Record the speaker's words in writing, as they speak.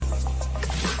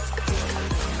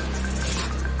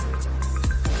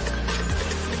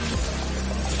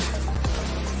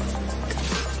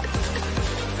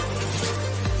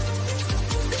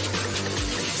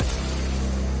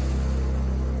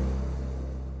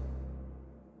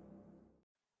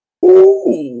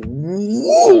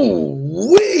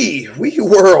We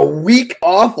were a week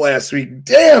off last week.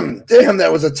 Damn,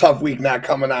 that was a tough week not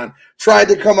coming on. Tried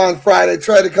to come on Friday,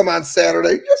 tried to come on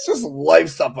Saturday. It's just life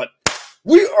stuff, but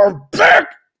we are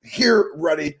back here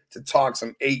ready to talk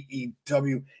some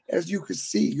AEW. As you can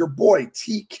see, your boy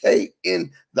TK in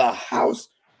the house.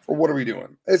 For what are we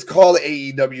doing? It's called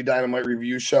the AEW Dynamite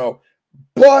Review Show,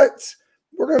 but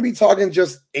we're going to be talking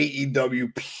just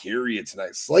AEW period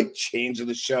tonight. Slight change of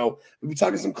the show. We'll be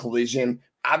talking some Collision,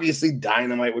 obviously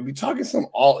Dynamite. We'll be talking some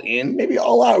All In, maybe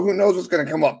All Out. Who knows what's going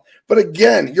to come up. But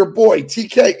again, your boy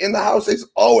TK in the house as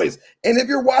always. And if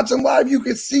you're watching live, you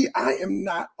can see I am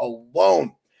not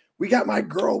alone. We got my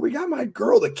girl,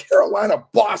 the Carolina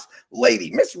boss lady,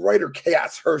 Miss Writer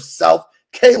Chaos herself.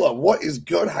 Kayla, what is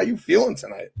good? How you feeling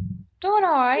tonight? Doing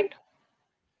all right.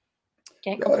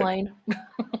 Can't complain.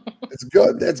 It's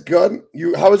good. That's good.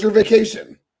 How was your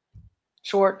vacation?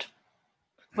 Short,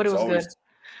 but it was good.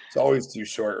 It's always too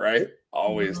short, right?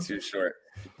 Always too short.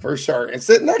 For sure. And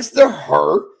sitting next to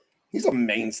her, he's a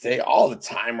mainstay all the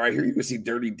time right here. You can see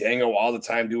Dirty Dango all the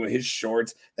time doing his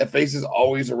shorts. That face is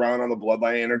always around on the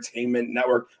Bloodline Entertainment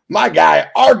Network. My guy,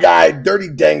 our guy, Dirty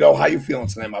Dango. How you feeling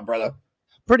tonight, my brother?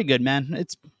 Pretty good, man.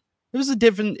 It was a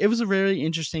very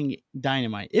interesting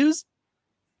Dynamite.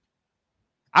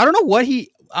 I don't know what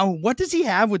does he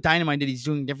have with Dynamite that he's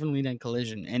doing differently than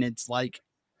Collision? And it's like,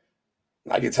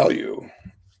 I can tell you,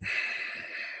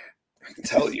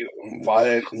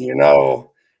 but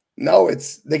no,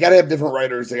 they got to have different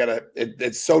writers.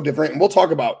 It's so different. And we'll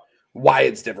talk about why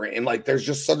it's different. And like, there's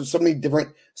just so many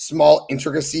different small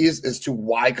intricacies as to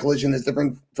why Collision is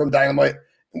different from Dynamite.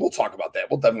 And we'll talk about that.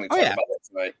 We'll definitely talk about that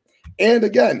tonight. And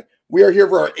again, we are here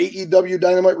for our AEW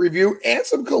Dynamite review and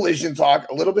some Collision talk,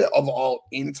 a little bit of All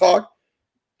In talk.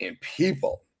 And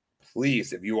people,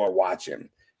 please, if you are watching,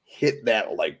 hit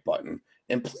that like button.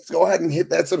 And please go ahead and hit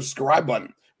that subscribe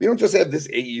button. We don't just have this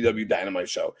AEW Dynamite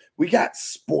show. We got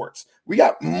sports. We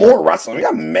got more wrestling. We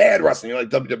got mad wrestling. You like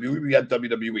WWE, we got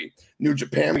WWE. New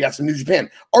Japan, we got some New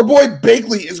Japan. Our boy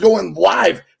Bakley is going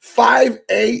live 5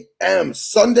 a.m.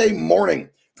 Sunday morning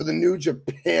for the New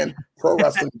Japan Pro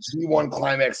Wrestling G1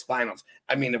 Climax Finals.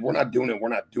 I mean, if we're not doing it, we're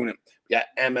not doing it. We got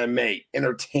MMA,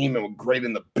 entertainment with Great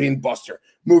in the Bin Buster,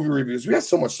 movie reviews. We got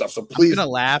so much stuff. So please. I'm gonna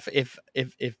laugh if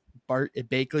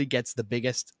Bakley gets the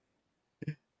biggest.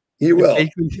 He will.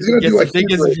 He's gonna do the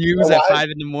biggest views at 5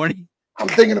 a.m. I'm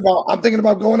thinking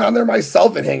about going on there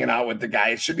myself and hanging out with the guy.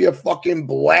 It should be a fucking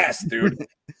blast, dude.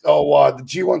 So the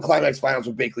G1 Climax Finals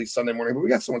with Bakley Sunday morning. But we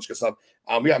got so much good stuff.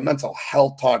 We got mental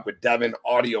health talk with Devin,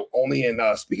 audio only. And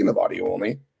speaking of audio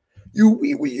only, you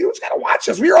just gotta watch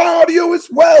us. We are on audio as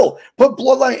well. Put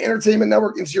Bloodline Entertainment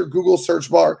Network into your Google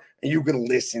search bar, and you can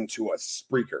listen to us.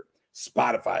 Spreaker,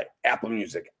 Spotify, Apple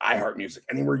Music, iHeartMusic,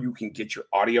 anywhere you can get your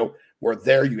audio. We're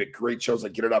there. You get great shows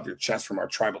like Get It Off Your Chest from our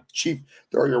tribal chief.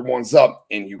 Throw Your Ones Up.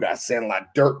 And you got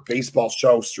Sandlot Dirt, Baseball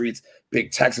Show, Streets,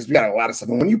 Big Texas. We got a lot of stuff.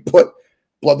 And when you put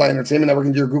Bloodline Entertainment Network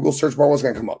into your Google search bar, what's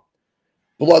going to come up?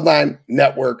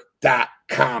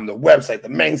 BloodlineNetwork.com, the website, the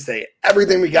mainstay,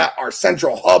 everything we got, our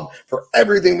central hub for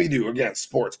everything we do. Again,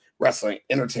 sports, wrestling,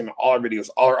 entertainment, all our videos,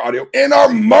 all our audio, and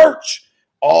our merch,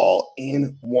 all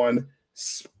in one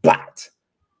spot.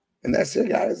 And that's it,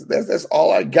 guys. That's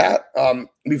all I got.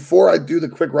 Before I do the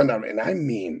quick rundown, and I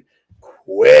mean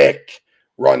quick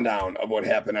rundown of what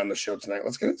happened on the show tonight,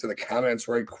 let's get into the comments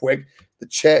right quick. The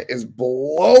chat is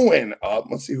blowing up.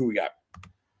 Let's see who we got.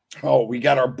 Oh, we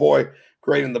got our boy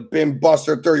Great in the Bin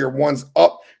Buster. Throw Your Ones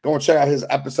Up. Go and check out his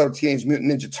episode of Teenage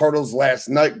Mutant Ninja Turtles last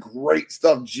night. Great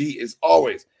stuff. G is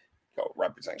always. Go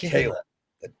represent Kayla.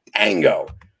 The Dango.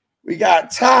 We got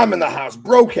Tom in the house.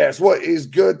 Broadcast. What is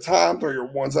good, Tom? Throw your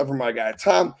ones up for my guy,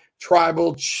 Tom.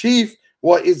 Tribal Chief.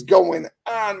 What is going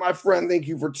on, my friend? Thank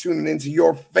you for tuning into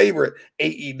your favorite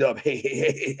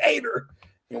AEW hater.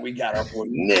 And we got our boy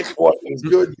Nick. What is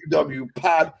good, UW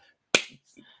Pod?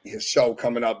 His show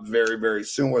coming up very, very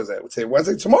soon. What is that? We'll say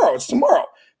Wednesday? Tomorrow. It's tomorrow.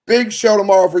 Big show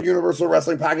tomorrow for Universal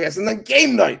Wrestling Podcast. And then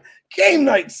game night. Game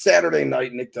night Saturday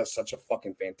night. Nick does such a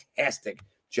fucking fantastic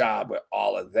job with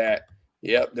all of that.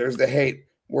 Yep, there's the hate.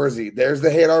 Where is he? There's the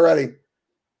hate already.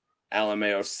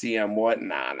 LMAO CM what?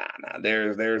 Nah.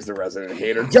 There's the resident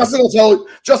hater. Justin,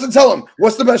 tell him.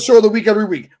 What's the best show of the week every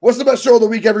week? What's the best show of the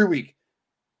week every week?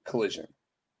 Collision.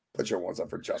 Put your ones up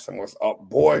for Justin. What's up,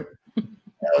 boy?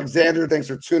 Alexander, thanks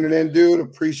for tuning in, dude.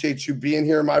 Appreciate you being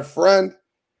here, my friend.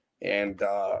 And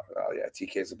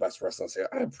TK is the best wrestler.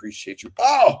 I appreciate you.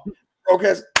 Oh,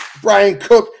 okay. Brian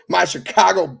Cook, my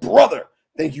Chicago brother.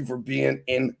 Thank you for being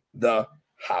in the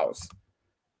house.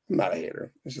 I'm not a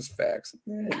hater. It's just facts.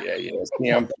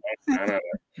 Yeah.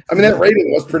 I mean, that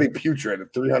rating was pretty putrid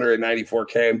at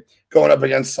 394K. Going up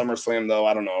against SummerSlam, though,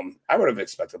 I don't know. I would have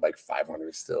expected like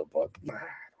 500 still, but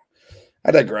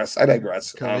I digress.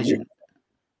 Collision.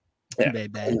 Yeah.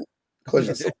 Baby.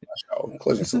 Collision's still the best show.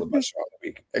 Collision's still the best show of the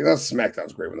week.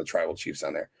 SmackDown's great when the Tribal Chief's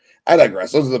on there. I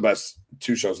digress. Those are the best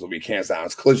two shows of the week, hands down.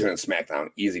 It's Collision and SmackDown.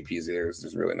 Easy peasy.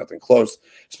 There's really nothing close,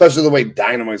 especially the way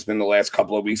Dynamite's been the last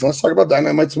couple of weeks. And let's talk about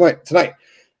Dynamite tonight.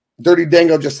 Dirty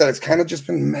Dango just said it's kind of just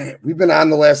been meh. We've been on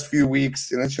the last few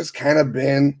weeks, and it's just kind of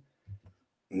been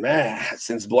meh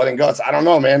since Blood and Guts. I don't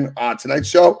know, man. Tonight's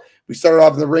show, we started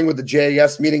off in the ring with the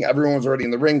JAS meeting. Everyone was already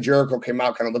in the ring. Jericho came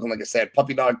out kind of looking like a sad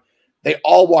puppy dog. They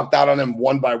all walked out on him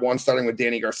one by one, starting with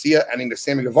Danny Garcia, ending to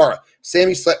Sammy Guevara.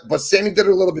 Sammy did it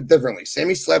a little bit differently.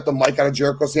 Sammy slapped the mic out of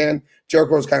Jericho's hand.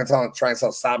 Jericho was kind of trying to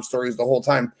tell sob stories the whole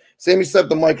time. Sammy slapped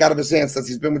the mic out of his hand since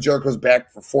he's been with Jericho's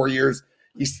back for 4 years.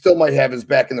 He still might have his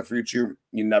back in the future.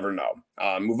 You never know.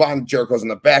 Move on. Jericho's in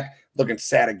the back, looking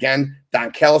sad again.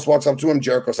 Don Callis walks up to him.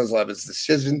 Jericho says he'll have his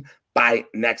decision by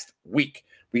next week.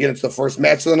 We get into the first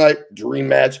match of the night, dream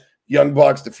match. Young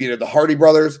Bucks defeated the Hardy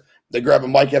Brothers. They grab a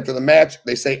mic after the match.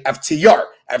 They say FTR.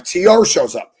 FTR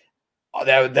shows up.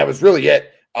 That was really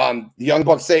it. The Young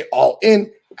Bucks say all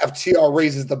in. FTR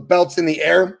raises the belts in the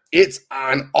air. It's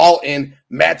on all in.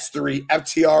 Match 3.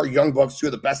 FTR, Young Bucks, two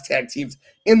of the best tag teams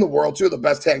in the world, two of the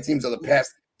best tag teams of the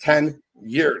past 10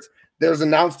 years. There's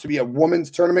announced to be a women's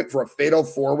tournament for a fatal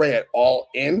 4-way at all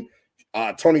in.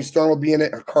 Toni Storm will be in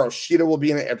it. Hikaru Shida will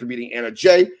be in it after beating Anna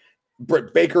Jay.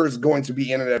 Britt Baker is going to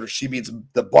be in it after she beats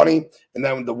the Bunny. And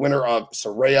then the winner of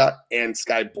Saraya and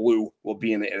Sky Blue will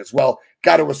be in it as well.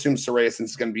 Got to assume Saraya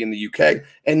since it's going to be in the UK.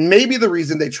 And maybe the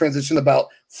reason they transitioned the belt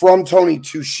from Tony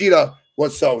to Shida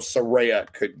was so Saraya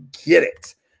could get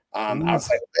it.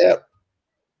 Outside of that,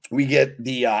 we get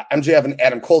the MJF and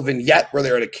Adam Cole vignette where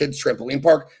they're at a kid's trampoline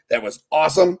park. That was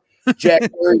awesome. Jack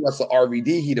Perry wrestled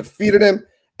RVD. He defeated him.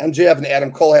 MJF and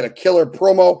Adam Cole had a killer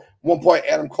promo. One point,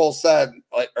 Adam Cole said,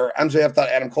 or MJF thought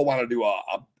Adam Cole wanted to do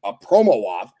a promo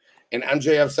off, and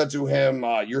MJF said to him,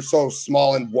 "You're so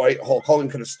small and white, Hulk Hogan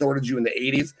could have snorted you in the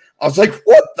 '80s." I was like,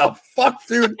 "What the fuck,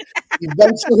 dude?"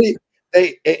 Eventually,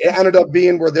 it ended up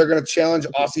being where they're going to challenge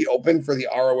Aussie Open for the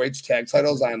ROH tag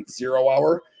titles on 0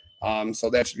 Hour.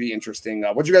 So that should be interesting.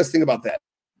 What do you guys think about that?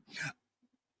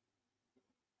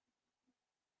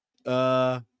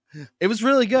 It was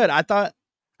really good. I thought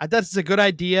it's a good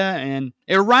idea, and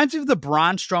it reminds me of the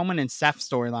Braun Strowman and Seth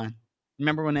storyline.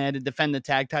 Remember when they had to defend the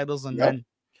tag titles and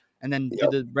then do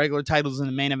the regular titles in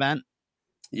the main event?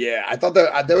 Yeah, I thought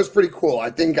that was pretty cool. I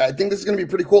think this is going to be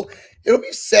pretty cool. It'll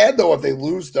be sad though if they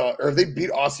lose or if they beat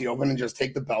Aussie Open and just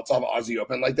take the belts off Aussie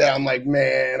Open like that. I'm like,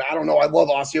 man, I don't know. I love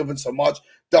Aussie Open so much.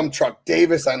 Dumb Truck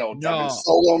Davis, I know Devin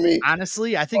solo me.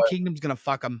 Honestly, I think Kingdom's going to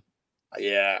fuck him.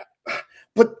 Yeah,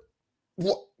 but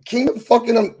Kingdom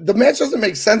fucking them. The match doesn't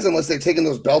make sense unless they're taking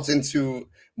those belts into.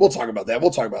 We'll talk about that.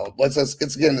 We'll talk about it. Let's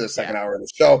get into the second hour of the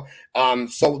show.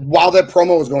 So while that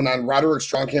promo was going on, Roderick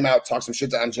Strong came out, talked some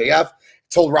shit to MJF,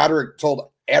 told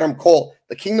Adam Cole,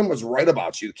 the Kingdom was right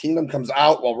about you. The Kingdom comes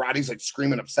out while Roddy's like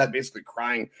screaming, upset, basically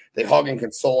crying. They hug and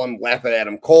console him, laugh at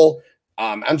Adam Cole.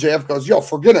 MJF goes, "Yo,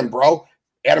 forget him, bro."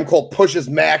 Adam Cole pushes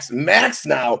Max. Max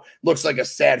now looks like a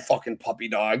sad fucking puppy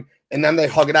dog. And then they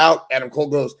hug it out. Adam Cole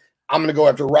goes, "I'm going to go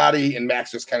after Roddy." And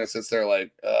Max just kind of sits there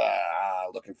like,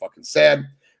 looking fucking sad.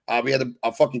 We had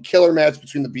a fucking killer match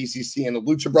between the BCC and the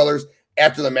Lucha Brothers.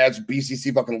 After the match,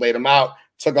 BCC fucking laid him out,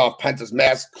 took off Penta's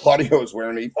mask. Claudio was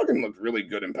wearing it. He fucking looked really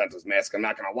good in Penta's mask. I'm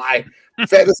not going to lie.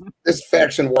 This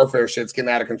faction warfare shit's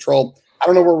getting out of control. I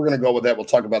don't know where we're going to go with that. We'll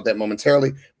talk about that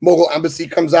momentarily. Mogul Embassy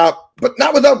comes out, but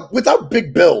not without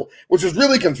Big Bill, which is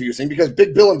really confusing because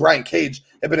Big Bill and Brian Cage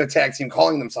have been a tag team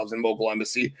calling themselves in Mogul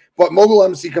Embassy. But Mogul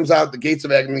Embassy comes out the Gates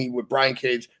of Agony with Brian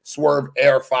Cage, Swerve,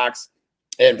 AR Fox,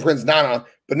 and Prince Nana,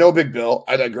 but no Big Bill.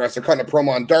 I digress. They're cutting a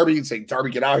promo on Darby, saying,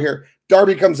 "Darby, get out here."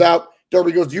 Darby comes out.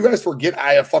 Darby goes, "Do you guys forget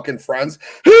I have fucking friends?"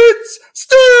 It's Sting!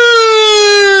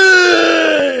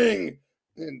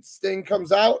 And Sting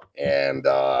comes out, and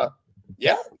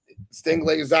Sting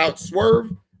lays out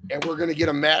Swerve, and we're going to get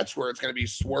a match where it's going to be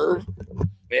Swerve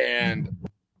and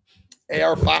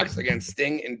AR Fox against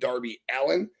Sting and Darby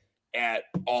Allin at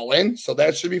All In. So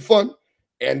that should be fun.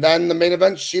 And then the main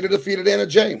event, Sheeta defeated Anna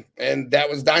Jay, and that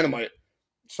was Dynamite.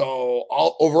 So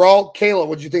overall, Kayla,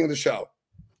 what did you think of the show?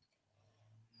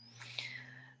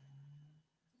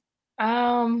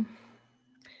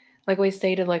 Like we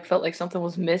stated, felt like something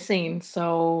was missing.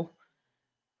 So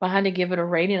if I had to give it a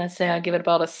rating, I'd say I'd give it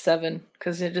about a 7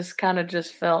 because it just kind of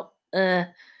felt, I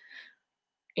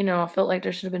felt like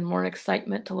there should have been more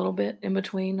excitement a little bit in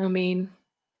between. I mean,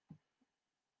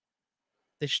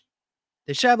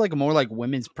 They should have like a more like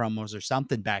women's promos or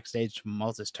something backstage from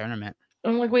most this tournament.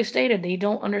 And like we stated, they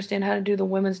don't understand how to do the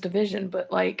women's division, but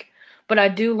I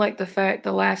do like the fact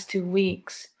the last 2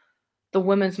 weeks, the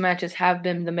women's matches have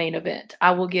been the main event.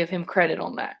 I will give him credit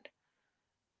on that.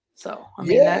 So, I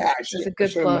mean, that's a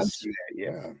good plus.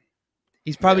 Yeah.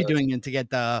 He's probably doing it to get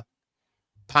the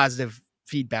positive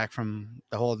feedback from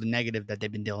the negative that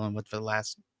they've been dealing with for the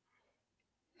last,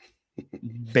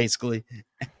 basically.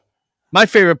 My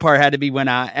favorite part had to be when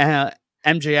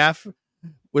MJF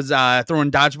was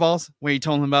throwing dodgeballs, where he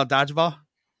told him about dodgeball.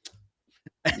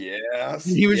 Yes.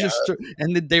 He was just,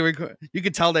 and they were, you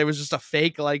could tell they was just a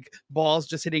fake, like balls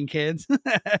just hitting kids.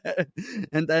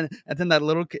 and then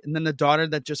the daughter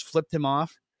that just flipped him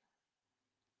off,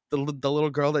 the little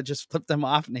girl that just flipped him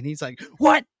off, and he's like,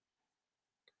 "What?"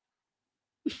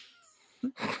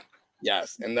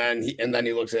 Yes, and then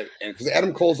he looks at, and because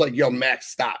Adam Cole's like, "Yo, Max,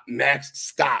 stop,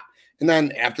 and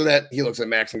then after that he looks at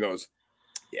Max and goes,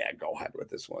 "Yeah, go ahead with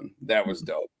this one." That was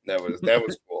dope. That was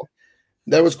cool.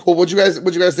 That was cool. What you guys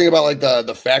think about like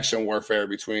the faction warfare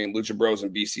between Lucha Bros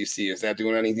and BCC? Is that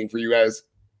doing anything for you guys?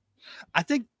 I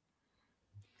think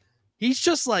he's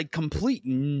just like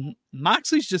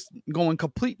Moxley's just going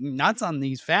complete nuts on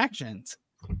these factions.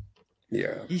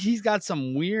 Yeah, he's got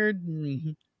some weird,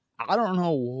 I don't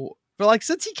know, but like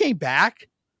since he came back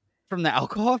from the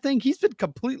alcohol thing, he's been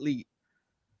completely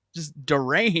just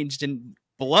deranged and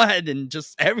blood and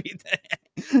just everything.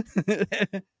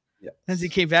 As he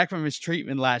came back from his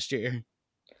treatment last year.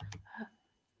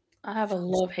 I have a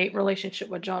love-hate relationship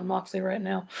with Jon Moxley right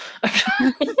now.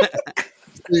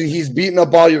 He's beating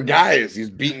up all your guys. He's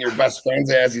beating your best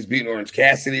friend's ass. He's beating Orange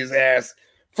Cassidy's ass.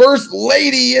 First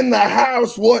lady in the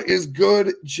house. What is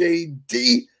good,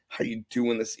 JD? How you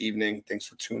doing this evening? Thanks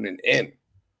for tuning in.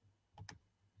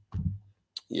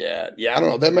 Yeah, I don't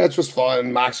know. That match was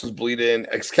fun. Mox was bleeding.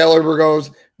 Excalibur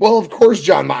goes, "Well, of course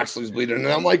Jon Moxley's bleeding." And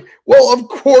I'm like, well, of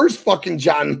course fucking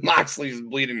Jon Moxley's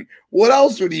bleeding. What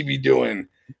else would he be doing?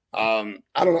 I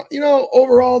don't know.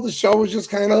 Overall, the show was just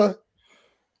kind of,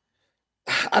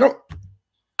 I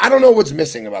don't know what's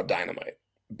missing about Dynamite,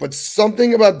 but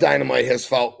something about Dynamite has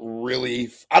felt really,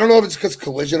 I don't know if it's because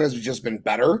Collision has just been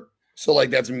better. So like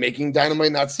that's making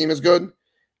Dynamite not seem as good.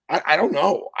 I don't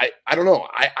know. I don't know.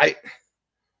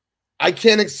 I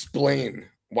can't explain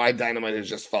why Dynamite has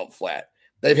just felt flat.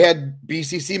 They've had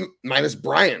BCC minus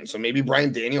Bryan, so maybe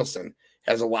Bryan Danielson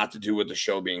has a lot to do with the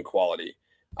show being quality.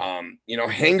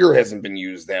 Hanger hasn't been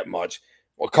used that much.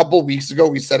 Well, a couple of weeks ago,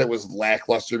 we said it was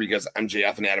lackluster because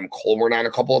MJF and Adam Cole were on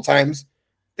a couple of times.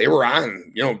 They were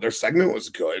on. Their segment was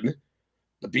good.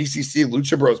 The BCC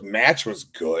Lucha Bros match was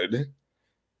good.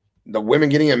 The women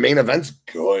getting a main event's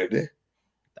good.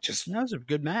 That was a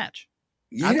good match.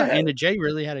 Yeah. I thought Anna Jay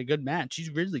really had a good match. She's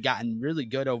really gotten really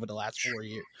good over the last 4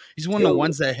 years. He's one of the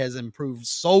ones that has improved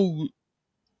so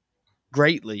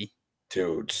greatly.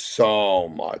 Dude, so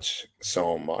much.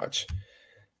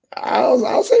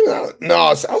 I'll say that. No, I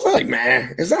was like,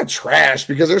 man, it's not trash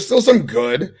because there's still some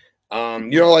good.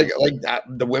 Like that,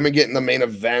 the women getting the main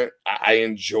event, I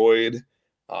enjoyed.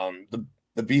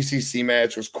 The BCC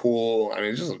match was cool. I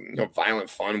mean, it's just violent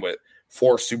fun with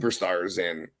 4 superstars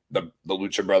and the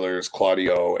Lucha Brothers,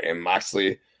 Claudio and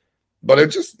Moxley. But it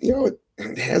just,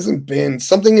 it hasn't been,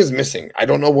 something is missing. I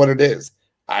don't know what it is.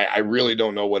 I really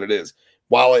don't know what it is.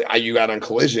 While you got on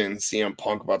Collision, CM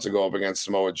Punk about to go up against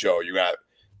Samoa Joe. You got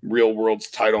Real World's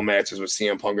title matches with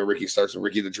CM Punk and Ricky Starks and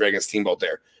Ricky the Dragon Steamboat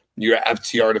there. You got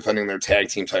FTR defending their tag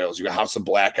team titles. You got House of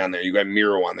Black on there. You got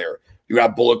Miro on there. You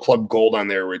got Bullet Club Gold on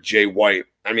there with Jay White.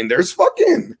 I mean, there's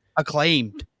fucking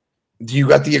Acclaimed. You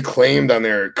got the Acclaimed on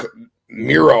there.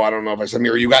 Miro, I don't know if I said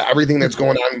Miro. You got everything that's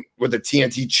going on with the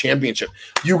TNT Championship.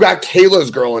 You got Kayla's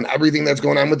girl and everything that's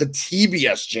going on with the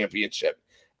TBS Championship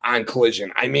on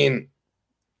Collision. I mean,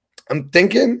 I'm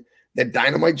thinking that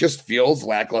Dynamite just feels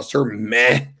lackluster,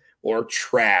 meh, or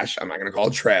trash. I'm not going to call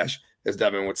it trash, as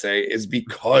Devin would say, is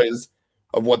because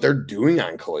of what they're doing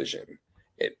on Collision.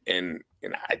 And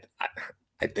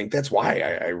I think that's why.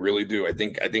 I really do. I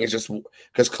think it's just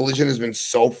because Collision has been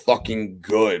so fucking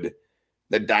good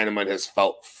that Dynamite has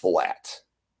felt flat.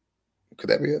 Could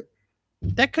that be it?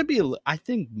 That could be. I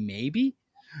think maybe.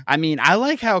 I mean, I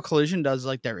like how Collision does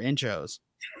like their intros.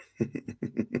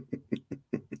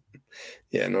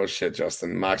 Yeah, no shit,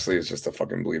 Justin. Moxley is just a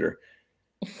fucking bleeder.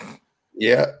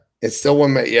 Yeah, it's still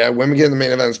one match. Yeah, women getting the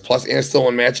main events plus, and it's still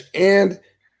one match. And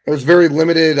there was very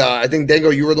limited. I think Dango,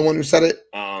 you were the one who said it.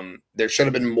 There should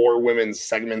have been more women's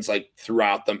segments like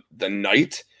throughout the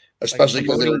night, especially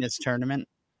because like this tournament.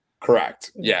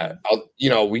 Correct. Yeah.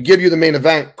 We give you the main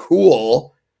event.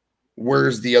 Cool.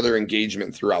 Where's the other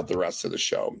engagement throughout the rest of the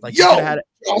show? Like, Yo,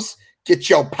 Joss, Get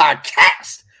your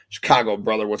podcast. Chicago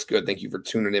brother, what's good? Thank you for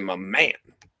tuning in, my man.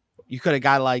 You could have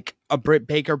got like a Britt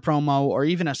Baker promo or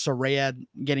even a Saraya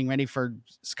getting ready for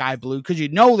Sky Blue because you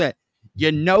know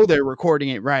they're recording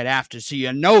it right after, so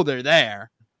you know they're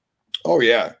there. Oh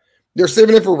yeah, they're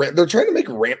saving it for. They're trying to make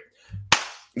ramp.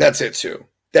 That's it too.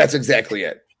 That's exactly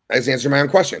it. I just answered my own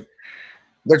question.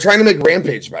 They're trying to make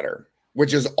Rampage better,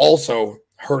 which is also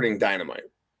hurting Dynamite.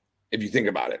 If you think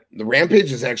about it, the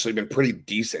Rampage has actually been pretty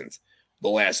decent the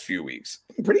last few weeks.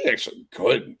 Pretty actually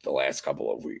good the last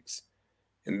couple of weeks.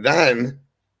 And then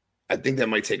I think that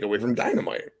might take away from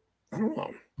Dynamite. I don't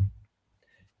know.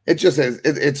 It just is.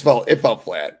 It felt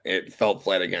flat. It felt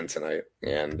flat again tonight.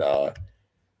 And,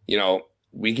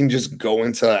 we can just go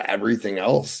into everything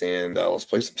else and let's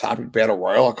play some topic battle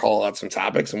royal. I'll call out some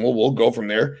topics and we'll go from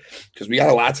there because we got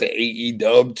a lot to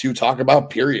AEW to talk about,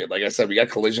 period. Like I said, we got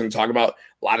Collision to talk about.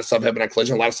 A lot of stuff happened at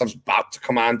Collision. A lot of stuff's about to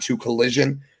come on to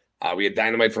Collision. We had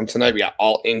Dynamite from tonight. We got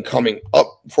All In coming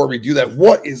up. Before we do that,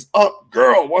 what is up,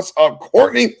 girl? What's up,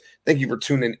 Courtney? Thank you for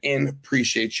tuning in.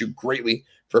 Appreciate you greatly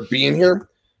for being here.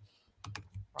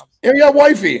 And we got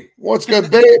Wifey. What's good,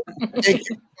 babe? Thank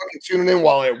you for tuning in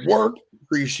while at work.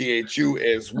 Appreciate you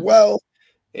as well.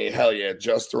 Hey, hell yeah.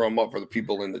 Just throw them up for the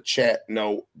people in the chat.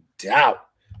 No doubt.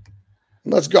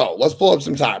 Let's go. Let's pull up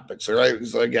some topics. All right.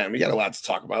 So again, we got a lot to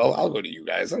talk about. I'll go to you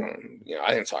guys. I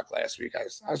didn't talk last week. I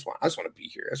just want to be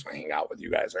here. I just want to hang out with you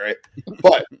guys. All right.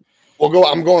 But we'll go.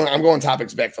 I'm going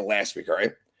topics back to last week. All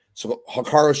right. So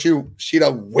Hikaru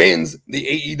Shida wins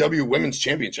the AEW Women's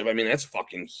Championship. I mean, that's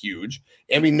fucking huge.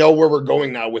 And we know where we're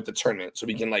going now with the tournament. So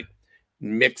we can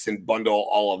mix and bundle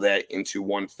all of that into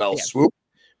one fell swoop.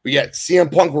 We got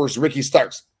CM Punk versus Ricky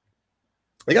Starks.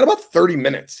 They got about 30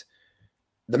 minutes.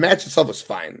 The match itself is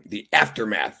fine. The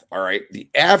aftermath, all right? The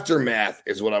aftermath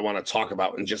is what I want to talk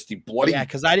about and just the bloody... Yeah,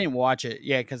 because I didn't watch it.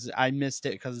 Yeah, because I missed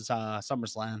it because it's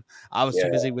SummerSlam. I was too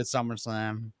busy with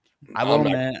SummerSlam. I will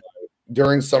admit.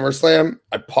 During SummerSlam,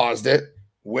 I paused it,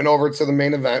 went over to the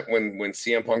main event when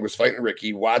CM Punk was fighting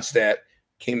Ricky, watched that,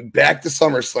 came back to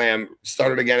SummerSlam,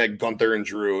 started again at Gunther and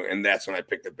Drew, and that's when I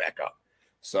picked it back up.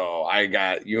 So I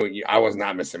got you. I was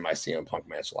not missing my CM Punk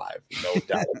match live, no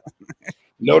doubt.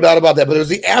 No doubt about that. But it was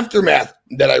the aftermath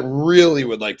that I really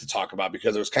would like to talk about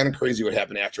because it was kind of crazy what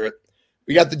happened after it.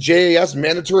 We got the JAS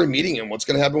mandatory meeting and what's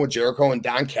going to happen with Jericho and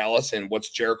Don Callis and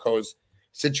what's Jericho's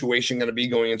situation going to be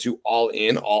going into All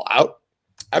In, All Out.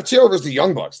 FTR versus the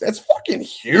Young Bucks. That's fucking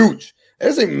huge. That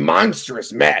is a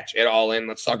monstrous match at All In.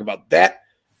 Let's talk about that.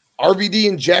 RVD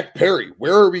and Jack Perry.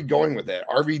 Where are we going with that?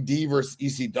 RVD versus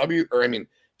ECW,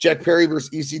 Jack Perry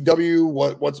versus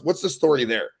ECW. What's the story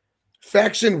there?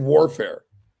 Faction warfare,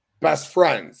 best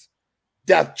friends,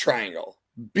 death triangle,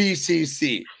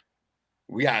 BCC.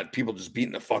 We got people just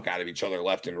beating the fuck out of each other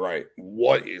left and right.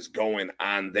 What is going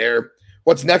on there?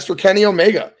 What's next for Kenny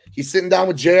Omega? He's sitting down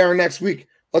with JR next week.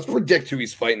 Let's predict who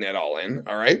he's fighting at All In.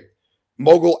 All right.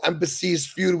 Mogul Embassy's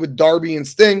feud with Darby and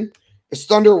Sting. Is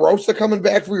Thunder Rosa coming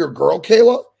back for your girl,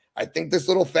 Kayla? I think this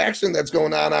little faction that's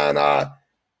going on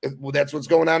that's what's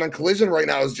going on Collision right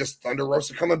now is just Thunder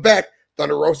Rosa coming back.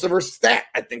 Thunder Rosa versus Stat.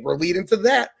 I think we're leading to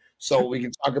that. So we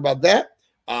can talk about that.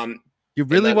 You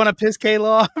really want to piss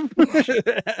Kayla off?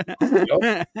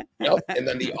 Yep. And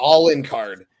then the All In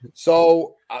card.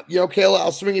 So, Kayla,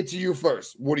 I'll swing it to you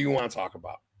first. What do you want to talk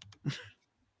about?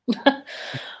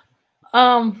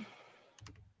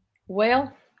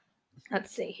 Well,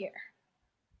 let's see here.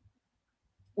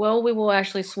 Well, we will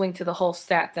actually swing to the whole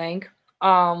Stat thing.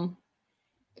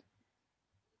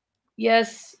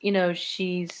 Yes,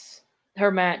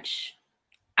 her match.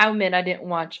 I admit I didn't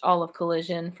watch all of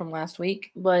Collision from last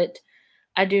week, but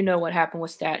I do know what happened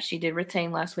with Stat. She did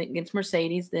retain last week against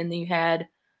Mercedes. Then you had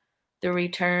the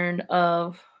return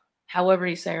of, however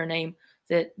you say her name,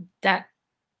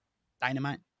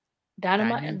 Dynamite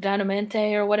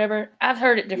or whatever. I've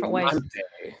heard it different ways.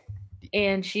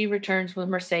 And she returns with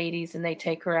Mercedes, and they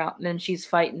take her out, and then she's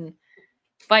fighting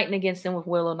against them with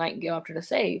Willow Nightingale after the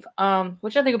save,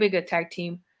 which I think will be a good tag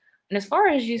team. And as far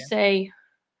as you say,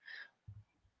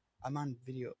 I'm on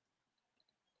video.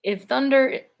 If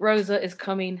Thunder Rosa is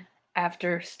coming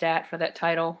after Stat for that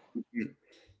title,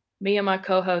 me and my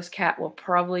co-host Kat will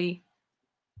probably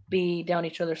be down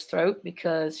each other's throat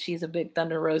because she's a big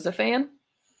Thunder Rosa fan.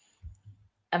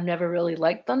 I've never really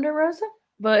liked Thunder Rosa,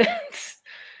 but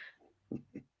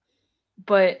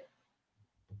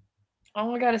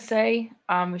all I gotta say,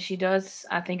 if she does,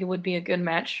 I think it would be a good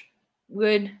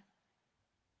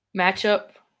matchup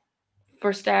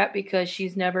for Stat because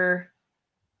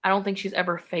I don't think she's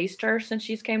ever faced her since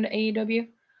she's came to AEW.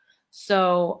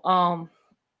 So,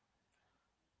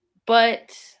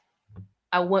 but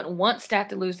I wouldn't want Stat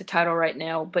to lose the title right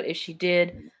now, but if she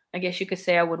did, I guess you could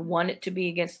say I would want it to be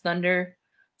against Thunder,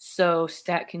 so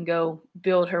Stat can go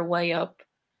build her way up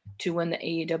to win the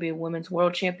AEW Women's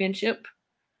World Championship.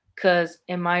 Because,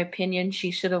 in my opinion,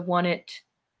 she should have won it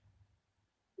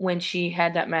when she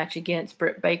had that match against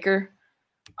Britt Baker.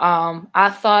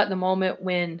 I thought the moment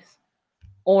when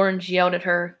Orange yelled at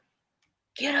her,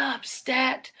 "Get up,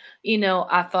 Stat,"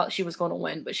 I thought she was going to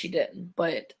win, but she didn't.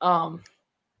 But,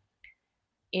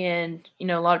 and,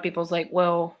 a lot of people's like,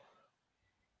 well,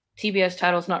 TBS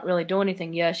title's not really doing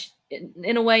anything. Yes,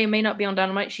 in a way, it may not be on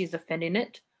Dynamite. She's defending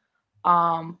it.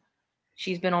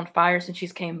 She's been on fire since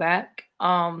she's came back.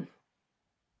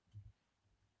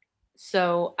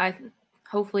 So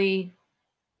hopefully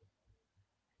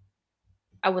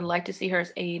I would like to see her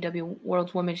as AEW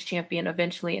World's Women's Champion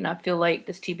eventually, and I feel like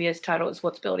this TBS title is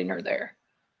what's building her there.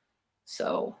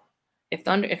 So if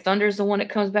Thunder's the one that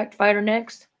comes back to fight her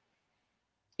next,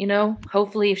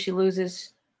 hopefully if she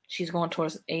loses, she's going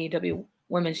towards AEW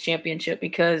Women's Championship,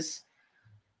 because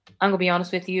I'm going to be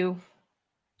honest with you,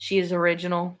 she is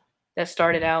original that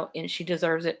started out, and she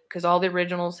deserves it, because all the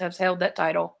originals have held that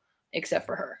title except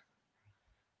for her.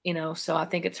 So I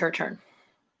think it's her turn.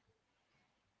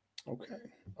 Okay.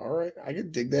 All right. I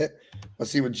can dig that. Let's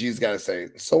see what G's got to say.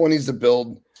 Someone needs to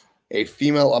build a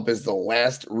female up as the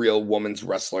last real woman's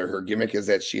wrestler. Her gimmick is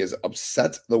that she is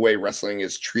upset the way wrestling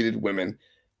is treated women,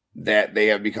 that they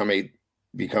have become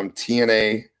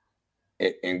TNA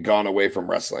and gone away from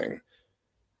wrestling.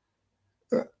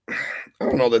 I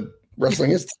don't know that wrestling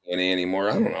is TNA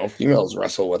anymore. I don't know. Females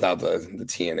wrestle without the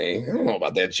TNA. I don't know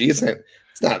about that. Gee, it's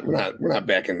not. We're not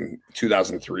back in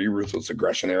 2003 ruthless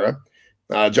aggression era.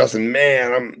 Justin,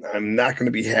 man, I'm not going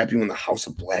to be happy when the House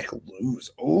of Black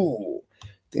lose. Oh,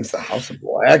 thinks the House of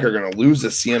Black are going to lose the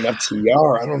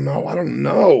CMFTR. I don't know.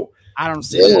 I don't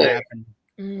see it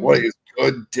happen. What is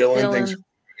good, Dylan? Thanks for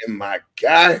being my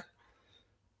guy.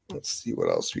 Let's see what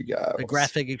else we got. The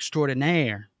graphic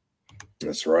extraordinaire.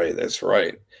 That's right.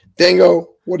 Dango,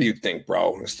 what do you think,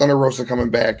 bro? Is Thunder Rosa coming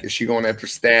back? Is she going after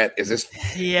Stat? Is this?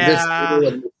 Yeah.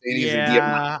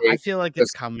 I feel like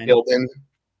it's coming.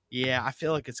 Yeah, I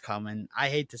feel like it's coming. I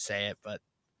hate to say it, but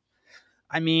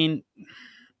I mean,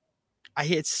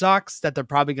 it sucks that they're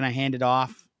probably going to hand it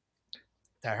off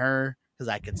to her, because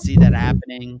I could see that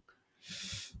happening.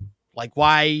 Like,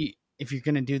 why, if you're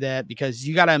going to do that? Because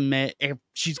you got to admit, if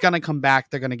she's going to come back,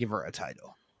 they're going to give her a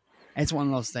title. And it's one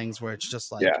of those things where it's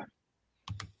just like,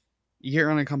 you're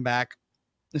going to come back,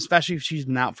 especially if she's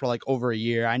been out for like over a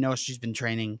year. I know she's been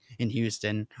training in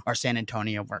Houston or San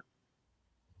Antonio.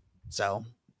 So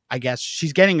I guess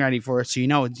she's getting ready for it. So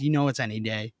it's any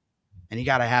day. And you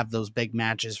got to have those big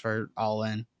matches for All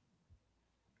In.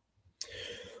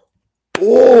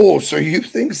 Oh, so you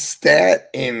think Stat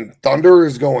and Thunder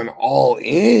is going all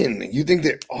in? You think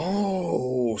that?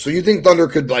 Oh, so you think Thunder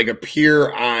could like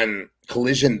appear on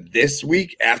Collision this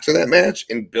week after that match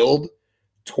and build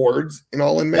towards an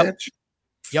all-in match?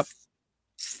 Yep.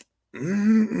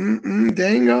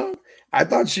 Dango. I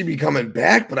thought she'd be coming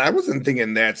back, but I wasn't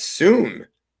thinking that soon.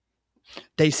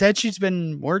 They said she's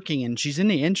been working, and she's in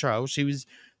the intro.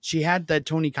 She had that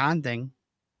Tony Khan thing.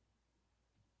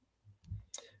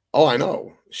 Oh, I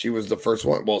know. She was the first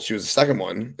one. Well, she was the second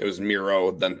one. It was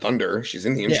Miro, then Thunder. She's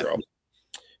in the intro,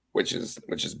 which is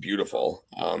beautiful.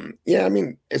 I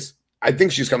mean, I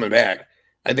think she's coming back.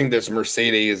 I think this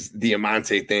Mercedes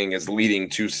Diamante thing is leading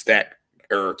to Stat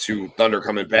or to Thunder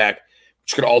coming back,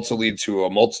 which could also lead to a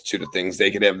multitude of things. They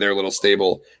could have their little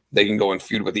stable. They can go and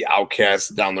feud with the Outcasts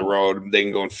down the road. They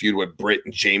can go and feud with Britt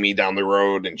and Jamie down the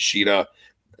road and Sheeta.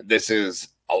 This is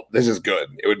good.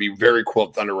 It would be very cool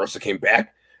if Thunder Rosa came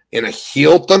back. And a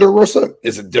heel Thunder Rosa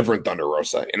is a different Thunder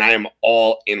Rosa. And I am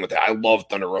all in with that. I love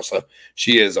Thunder Rosa.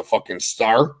 She is a fucking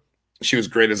star. She was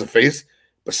great as a face.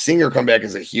 But seeing her come back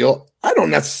as a heel, I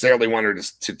don't necessarily want her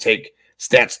to take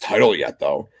Stat's title yet,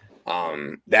 though.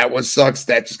 That one sucks.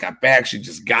 Stat just got back. She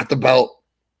just got the belt.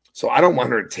 So I don't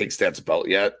want her to take Stat's belt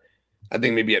yet. I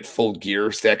think maybe at Full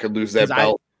Gear, Stat could lose that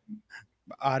belt.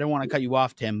 I don't want to cut you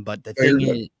off, Tim, but the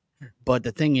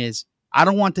thing is, I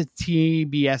don't want the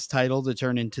TBS title to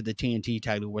turn into the TNT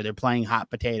title where they're playing hot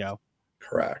potato.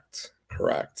 Correct.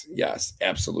 Yes,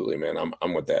 absolutely, man.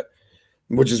 I'm with that.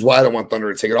 Which is why I don't want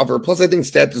Thunder to take it off her. Plus, I think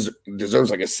Stat deserves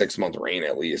like a 6-month reign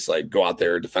at least. Like, go out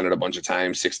there, defend it a bunch of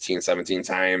times, 16, 17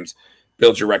 times,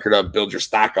 build your record up, build your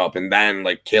stock up, and then,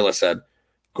 like Kayla said,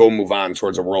 go move on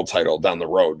towards a world title down the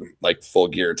road, like Full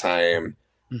Gear time,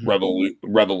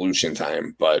 Revolution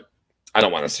time. But I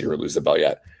don't want to see her lose the belt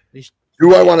yet.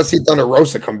 Do I want to see Thunder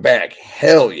Rosa come back?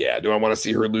 Hell yeah. Do I want to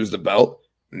see her lose the belt?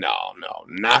 No,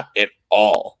 not at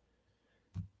all.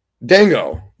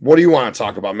 Dango, what do you want to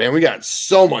talk about, man? We got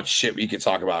so much shit we could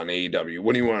talk about in AEW.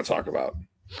 What do you want to talk about?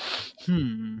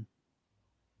 I'm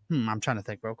trying to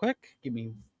think real quick. Give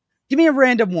me a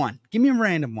random one. Give me a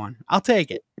random one. I'll take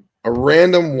it. A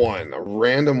random one.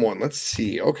 Let's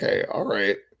see. Okay. All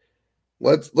right.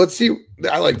 Let's see.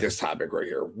 I like this topic right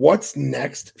here. What's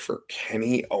next for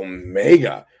Kenny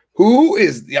Omega? Who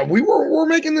is? Yeah, we're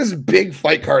making this big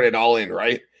fight card at All In,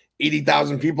 right?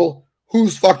 80,000 people.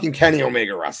 Who's fucking Kenny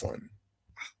Omega wrestling?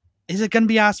 Is it gonna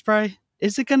be Ospreay?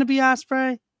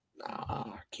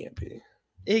 Nah, can't be.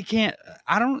 It can't.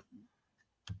 I don't.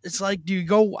 It's like, do you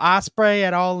go Ospreay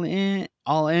at All In,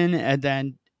 and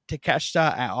then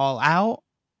Takeshita at All Out?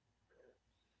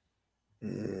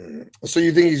 So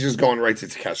you think he's just going right to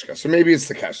Takeshita? So maybe it's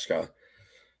Takeshita.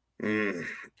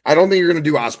 I don't think you're going to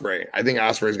do Ospreay. I think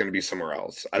Ospreay is going to be somewhere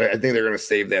else. I think they're going to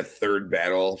save that third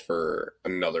battle for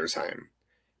another time.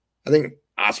 I think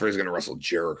Ospreay is going to wrestle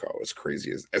Jericho. As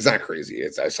crazy as it's not crazy.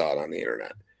 I saw it on the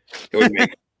internet. It would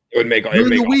make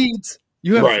You're in the weeds.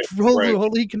 You have right.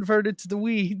 wholly converted to the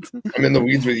weeds. I'm in the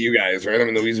weeds with you guys, right? I'm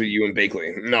in the weeds with you and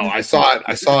Bakley. No, I saw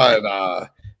it.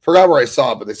 Forgot where I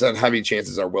saw it, but they said heavy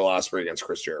chances are Will Ospreay against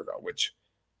Chris Jericho, which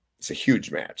is a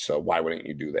huge match. So why wouldn't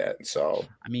you do that? So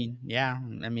I mean, yeah.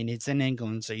 I mean, it's in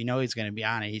England, so you know he's going to be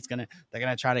on it. They're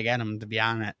going to try to get him to be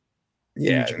on it.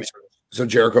 Yeah. So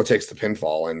Jericho takes the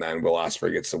pinfall, and then Will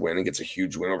Ospreay gets the win and gets a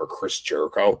huge win over Chris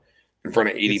Jericho in front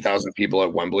of 80,000 people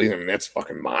at Wembley. I mean, that's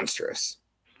fucking monstrous.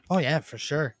 Oh yeah, for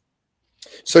sure.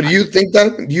 So do you think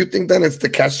then it's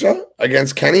Takeshita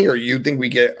against Kenny, or you think we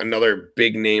get another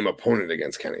big name opponent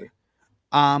against Kenny?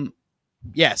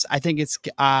 Yes, I think it's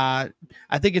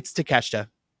Takeshita.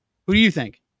 Who do you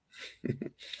think?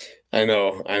 I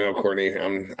know, Courtney.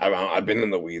 I've been in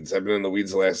the weeds. I've been in the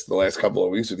weeds the last couple of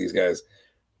weeks with these guys.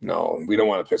 No, we don't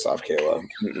want to piss off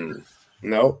Kayla.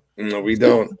 No, we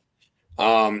don't.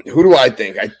 Who do I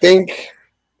think? I think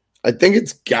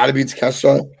it's got to be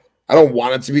Takeshita. I don't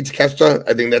want it to be Takeshita.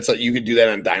 I think you could do that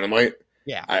on Dynamite.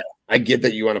 Yeah, I get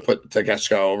that you want to put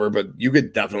Takeshita over, but you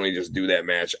could definitely just do that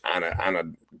match on a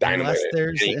Dynamite.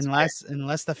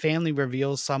 Unless the family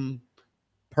reveals some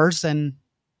person,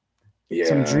 yeah,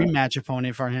 some dream match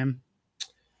opponent for him.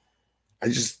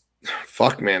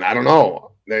 Fuck, man. I don't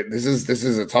know. This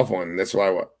is a tough one. That's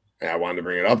why I wanted to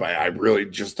bring it up. I really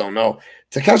just don't know.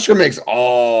 Takeshita makes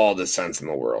all the sense in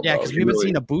the world. Yeah, because we haven't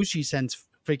seen Ibushi since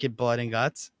freaking Blood and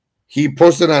Guts. Kenny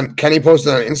posted on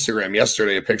Instagram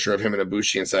yesterday a picture of him and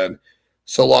Ibushi and said,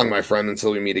 "So long, my friend,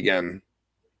 until we meet again."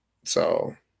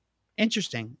 So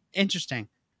interesting.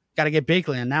 Got to get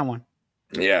Bakley on that one.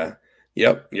 Yeah.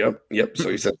 Yep. So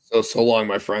he said, so long,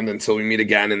 my friend, until we meet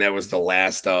again. And that was the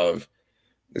last of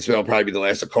this. Will probably be the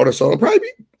last of Kota. So it'll probably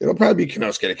be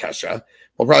Konosuke Takeshita.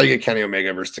 We'll probably get Kenny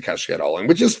Omega versus Takeshita at All In,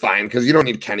 which is fine because you don't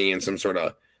need Kenny in some sort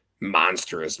of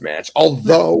monstrous match.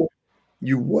 Although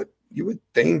you would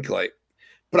think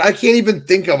but I can't even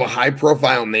think of a high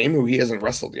profile name who he hasn't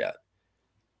wrestled yet.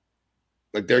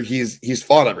 Like he's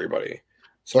fought everybody.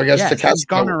 So I guess he's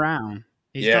gone around.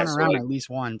 He's gone around at least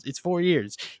once. It's 4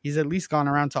 years. He's at least gone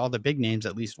around to all the big names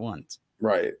at least once.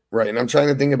 Right. And I'm trying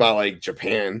to think about like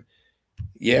Japan.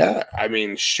 Yeah, I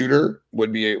mean, Shooter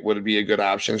would be a good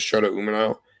option. Shota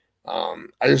Umino.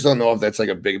 I just don't know if that's like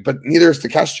a big, but neither is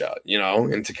Takeshita,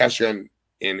 and Takeshita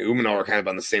and Umino are kind of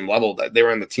on the same level. That they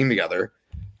were on the team together.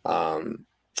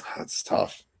 That's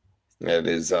tough. It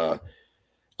is. I'm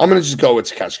gonna just go with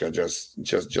Takeshita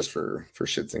just for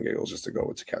shits and giggles, just to go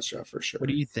with Takeshita for sure. What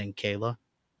do you think, Kayla?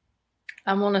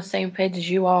 I'm on the same page as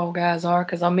you all guys are,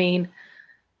 because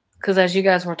as you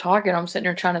guys were talking, I'm sitting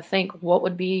there trying to think who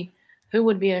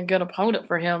would be a good opponent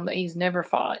for him that he's never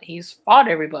fought. He's fought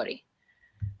everybody.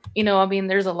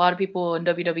 There's a lot of people in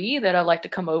WWE that I'd like to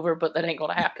come over, but that ain't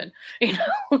going to happen,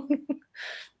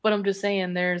 But I'm just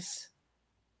saying I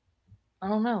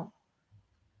don't know.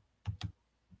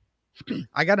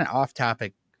 I got an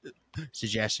off-topic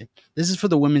suggestion. This is for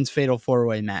the women's Fatal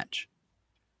 4-Way match.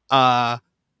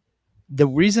 The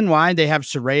reason why they have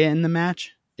Saraya in the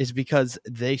match is because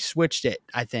they switched it,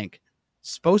 I think.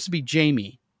 It's supposed to be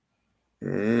Jamie.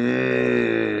 Maybe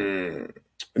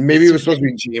it was supposed to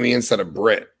be Jamie instead of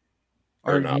Britt.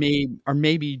 Or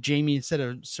maybe Jamie instead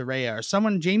of Saraya. Or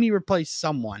Jamie replaced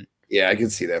someone. Yeah, I can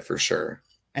see that for sure.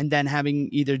 And then having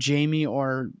either Jamie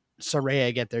or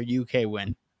Saraya get their UK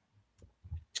win.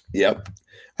 Yep.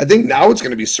 I think now it's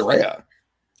going to be Saraya.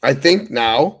 I think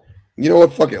now, you know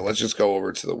what? Fuck it. Let's just go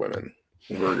over to the women.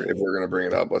 If we're going to bring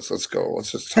it up, let's go.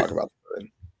 Let's just talk about the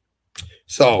women.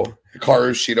 So,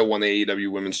 Hikaru Shida won the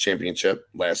AEW Women's Championship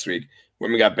last week.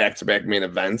 Women got back-to-back main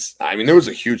events. I mean, there was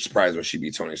a huge surprise when she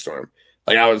beat Toni Storm.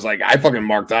 Like I fucking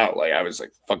marked out. Like I was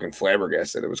like fucking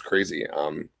flabbergasted. It was crazy.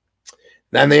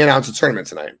 Then they announced a tournament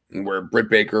tonight where Britt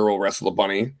Baker will wrestle the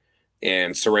Bunny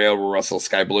and Saraya will wrestle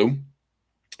Sky Blue.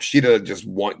 Sheeta just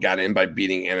got in by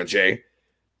beating Anna Jay,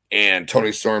 and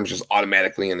Toni Storm's just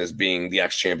automatically in as being the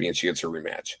ex-champion. She gets her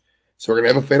rematch. So we're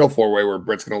gonna have a fatal four-way where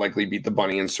Britt's gonna likely beat the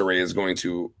Bunny and Saraya is going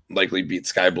to likely beat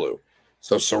Sky Blue.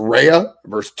 So Saraya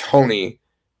versus Toni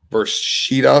versus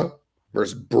Sheeta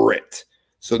versus Britt.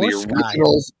 So the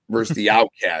originals versus the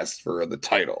Outcast for the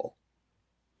title.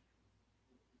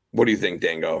 What do you think,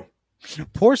 Dango?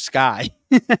 Poor Sky.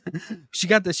 She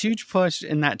got this huge push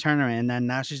in that tournament, and then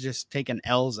now she's just taking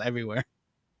L's everywhere.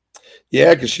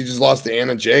 Yeah, because she just lost to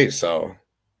Anna Jay, so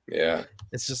yeah.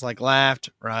 It's just like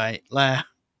left, right, left.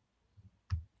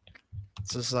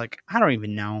 It's just like, I don't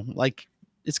even know. Like,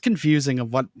 it's confusing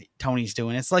of what Tony's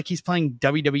doing. It's like he's playing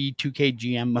WWE 2K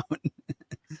GM mode.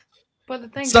 But the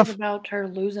thing is about her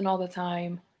losing all the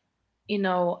time, I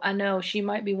know she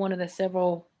might be one of the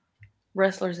several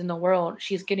wrestlers in the world.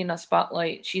 She's getting a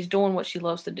spotlight. She's doing what she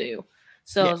loves to do.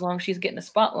 So as long as she's getting a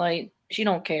spotlight, she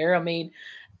don't care. I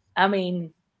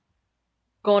mean,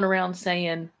 going around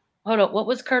saying, hold up, what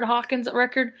was Kurt Hawkins'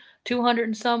 record? 200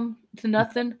 and some to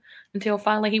nothing until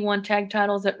finally he won tag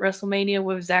titles at WrestleMania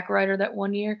with Zack Ryder that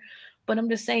one year. But I'm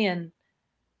just saying,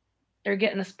 they're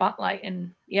getting a spotlight.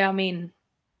 And yeah, I mean,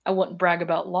 I wouldn't brag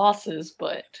about losses,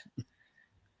 but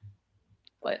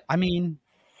I mean,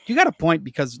 you got a point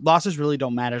because losses really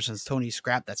don't matter since Tony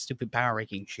scrapped that stupid power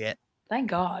ranking shit. Thank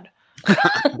God.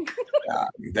 God,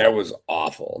 that was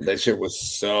awful. That shit was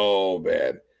so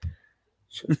bad.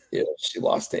 She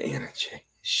lost to Anna Jay.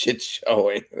 Shit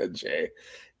show Anna Jay.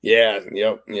 Yeah,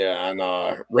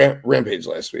 on Rampage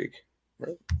last week.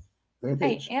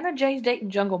 Rampage. Hey, Anna Jay's dating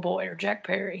Jungle Boy or Jack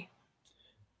Perry.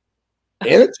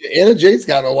 Anna Jay's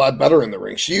gotten a lot better in the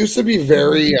ring. She used to be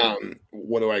very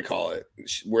what do I call it?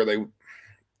 Where they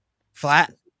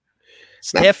flat,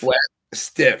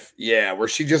 stiff. Yeah, where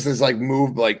she just is like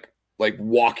moved like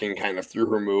walking kind of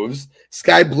through her moves.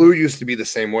 Sky Blue used to be the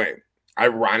same way.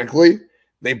 Ironically,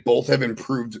 they both have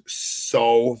improved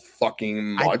so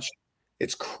fucking much.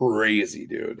 It's crazy,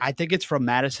 dude. I think it's from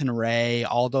Madison Ray,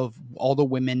 all the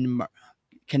women.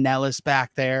 Canellis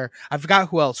back there. I forgot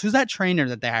who else. Who's that trainer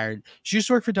that they hired? She used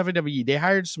to work for WWE. They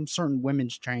hired some certain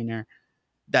women's trainer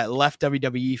that left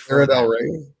WWE for Del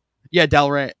Rey. Yeah, Del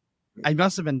Rey. I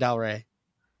must have been Del Rey.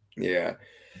 Yeah.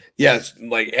 Yes,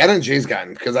 like Anna Jay's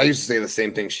gotten, because I used to say the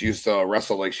same thing. She used to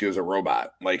wrestle like she was a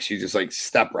robot. Like she just like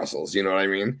step wrestles, you know what I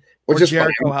mean? Which is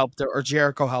Jericho helped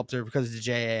her because of the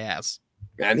JAS.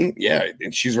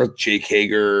 And she's with Jake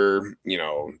Hager,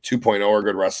 2.0 are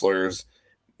good wrestlers.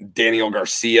 Daniel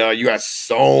Garcia, you got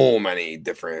so many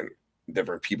different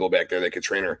people back there that could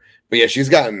train her. But yeah, she's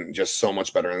gotten just so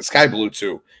much better. And Sky Blue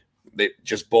too. They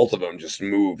just both of them just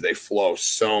move. They flow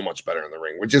so much better in the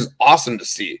ring, which is awesome to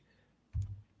see.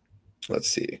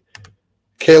 Let's see.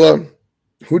 Kayla,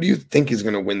 who do you think is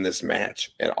going to win this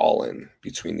match at All In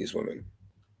between these women?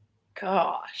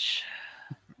 Gosh.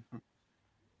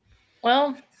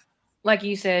 Well, like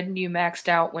you said, you maxed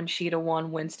out when Sheeta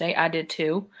won Wednesday. I did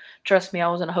too. Trust me, I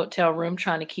was in a hotel room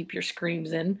trying to keep your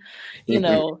screams in,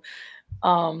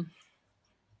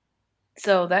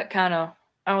 So that kind of,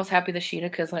 I was happy that Sheeta,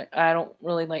 because I don't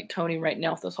really like Tony right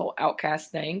now with this whole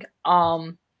Outcast thing.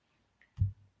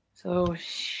 So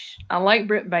I like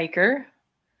Britt Baker.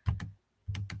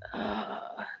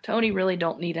 Tony really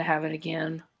don't need to have it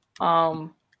again.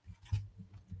 Poor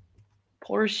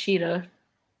Sheeta,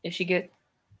 if she get.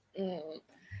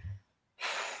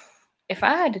 If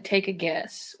I had to take a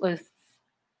guess with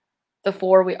the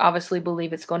four we obviously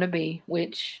believe it's going to be,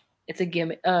 which it's a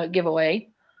giveaway.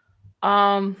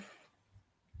 The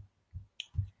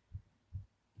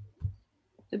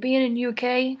being in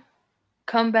UK,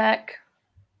 come back.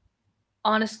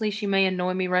 Honestly, she may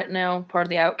annoy me right now, part of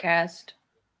the Outcast.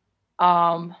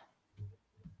 But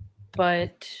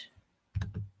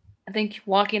I think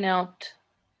walking out,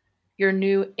 your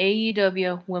new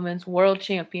AEW Women's World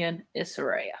Champion is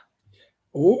Saraya.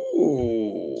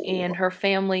 Ooh. And her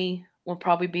family will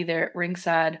probably be there at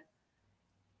ringside.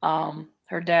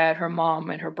 Her dad, her mom,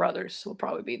 and her brothers will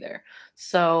probably be there.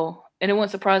 So, and it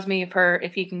wouldn't surprise me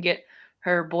if he can get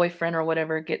her boyfriend or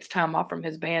whatever gets time off from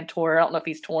his band tour. I don't know if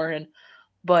he's touring,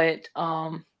 but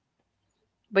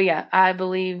yeah, I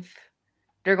believe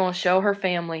they're going to show her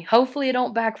family. Hopefully it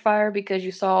don't backfire, because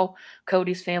you saw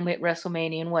Cody's family at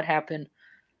WrestleMania and what happened.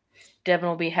 Devin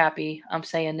will be happy I'm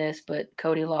saying this, but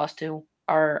Cody lost to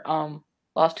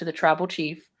the tribal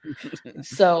chief.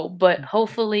 So, but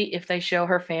hopefully if they show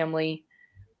her family,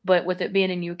 but with it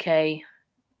being in UK,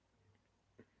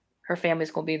 her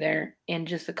family's going to be there, and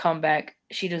just a comeback.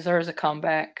 She deserves a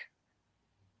comeback.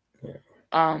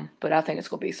 Yeah. But I think it's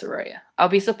going to be Saraya. I'll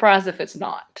be surprised if it's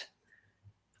not.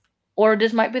 Or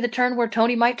this might be the turn where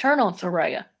Tony might turn on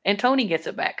Saraya and Tony gets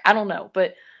it back. I don't know,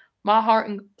 but my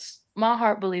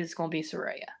heart believes it's going to be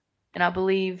Saraya, and I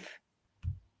believe,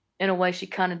 in a way, she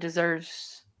kind of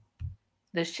deserves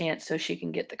this chance so she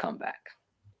can get the comeback.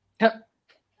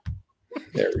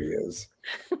 There he is.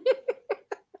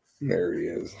 There he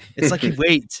is. It's like he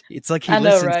waits. It's like he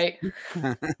listens. I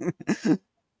know, right?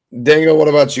 Dango, what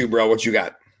about you, bro? What you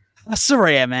got?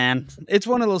 Saraya, man. It's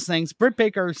one of those things. Britt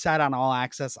Baker sat on All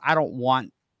Access. I don't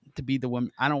want to be the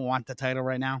woman. I don't want the title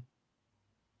right now.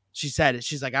 She said it.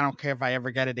 She's like, I don't care if I ever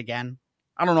get it again.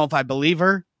 I don't know if I believe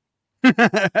her.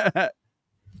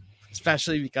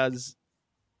 Especially because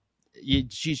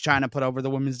she's trying to put over the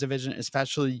women's division,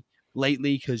 especially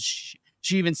lately, because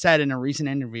she even said in a recent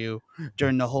interview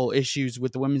during the whole issues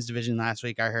with the women's division last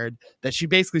week, I heard that she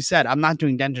basically said, I'm not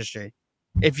doing dentistry.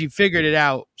 If you figured it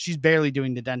out, she's barely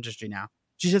doing the dentistry now.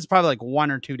 She says probably like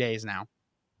 1 or 2 days now.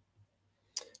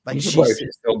 Like, I'm surprised she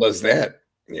still does that.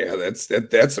 Yeah,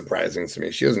 that's surprising to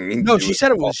me. She doesn't mean no. To She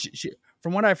said it was. She,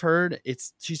 from what I've heard,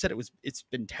 she said it's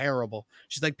been terrible.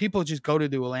 She's like, people just go to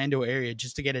the Orlando area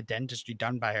just to get a dentistry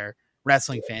done by her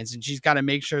wrestling fans, and she's got to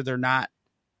make sure they're not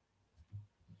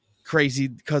crazy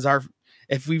because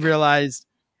if we realize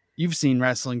you've seen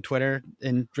wrestling Twitter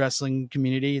and wrestling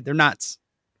community, they're nuts.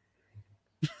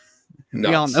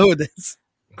 We all know this.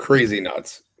 Crazy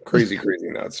nuts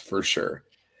for sure.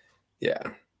 Yeah,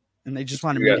 and they just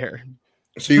want to meet her.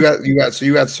 So you got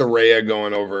Saraya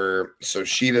going over. So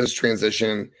Shida's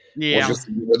transition was just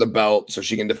to give her the belt so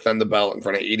she can defend the belt in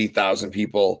front of 80,000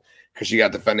 people because she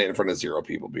got defended in front of 0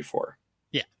 people before.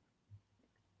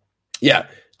 Yeah,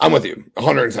 I'm with you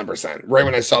 110%. Right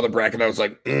when I saw the bracket, I was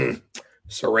like,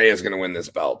 Saraya's going to win this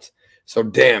belt. So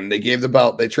damn, they gave the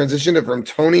belt. They transitioned it from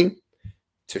Tony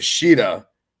to Shida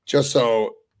just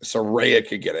so Saraya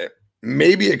could get it.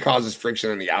 Maybe it causes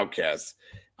friction in the Outcasts.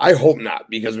 I hope not,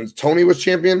 because when Tony was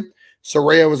champion,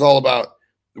 Saraya was all about,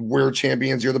 we're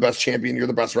champions, you're the best champion, you're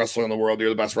the best wrestler in the world, you're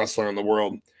the best wrestler in the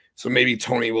world. So maybe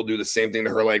Tony will do the same thing to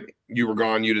her, like, you were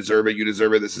gone, you deserve it,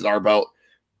 this is our belt.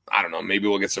 I don't know, maybe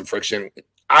we'll get some friction.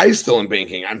 I still am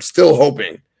banking. I'm still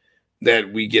hoping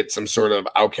that we get some sort of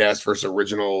Outcast versus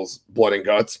Originals blood and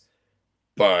guts,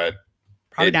 but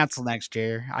probably not till next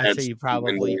year. I say you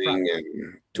probably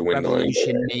dwindling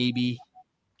Revolution, maybe.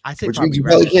 I think which means you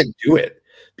probably can't do it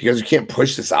because you can't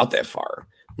push this out that far.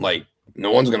 Like,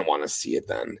 no one's going to want to see it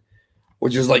then,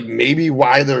 which is like maybe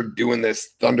why they're doing this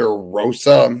Thunder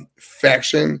Rosa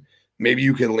faction. Maybe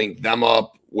you can link them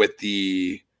up with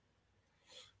the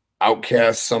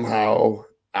Outcast somehow.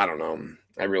 I don't know.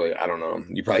 I don't know.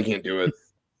 You probably can't do it.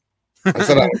 I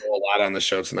said I don't know a lot on the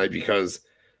show tonight because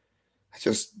I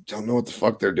just don't know what the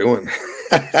fuck they're doing.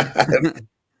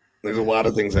 There's a lot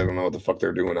of things I don't know what the fuck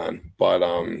they're doing on. But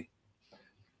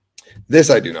this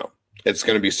I do know. It's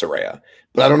going to be Saraya.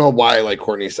 But I don't know why, like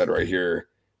Courtney said right here,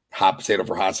 hot potato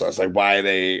for hot sauce. Like why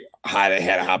they had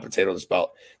a hot potato this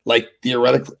belt. Like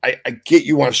theoretically, I get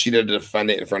you want Shida to defend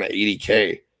it in front of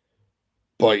 80K.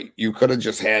 But you could have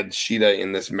just had Shida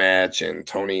in this match and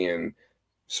Tony and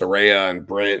Saraya and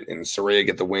Britt and Saraya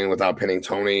get the win without pinning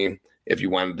Tony if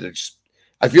you wanted to just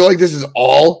I feel like this is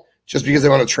all just because they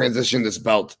want to transition this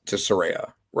belt to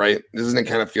Saraya, right? Doesn't it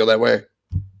kind of feel that way?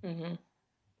 Mm-hmm.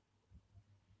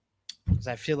 Because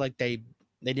I feel like they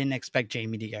didn't expect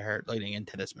Jamie to get hurt leading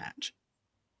into this match.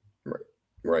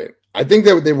 Right. I think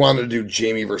that they wanted to do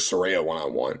Jamie versus Saraya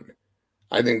one-on-one.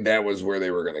 I think that was where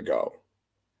they were going to go.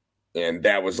 And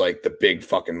that was like the big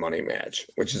fucking money match,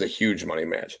 which is a huge money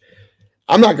match.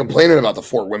 I'm not complaining about the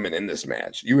 4 women in this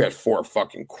match. You had 4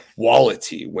 fucking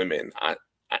quality women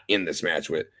in this match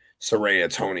with Saraya,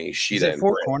 Tony, Shida, is it and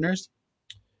 4 Britt. Corners?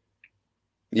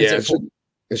 Yeah,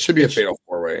 it should be a fatal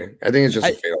 4-way. I think it's just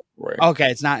a fatal 4-way.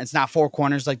 Okay, it's not 4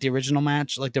 corners like the original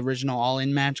match, like the original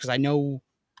All-In match, because I know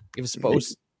it was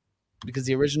supposed because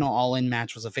the original All-In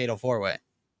match was a fatal 4-way.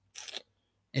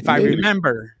 If I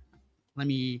remember, let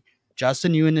me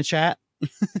Justin, you in the chat?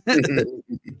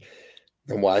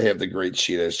 And why have the great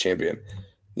Shida as champion?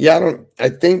 Yeah, I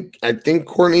think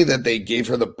Courtney that they gave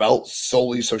her the belt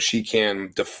solely so she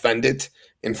can defend it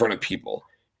in front of people.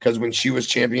 Because when she was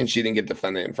champion, she didn't get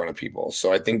defended in front of people.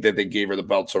 So I think that they gave her the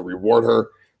belt to reward her.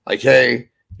 Like, hey,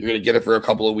 you're gonna get it for a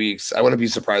couple of weeks. I wouldn't be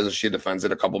surprised if she defends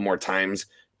it a couple more times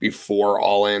before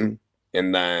All In,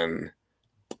 and then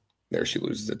there she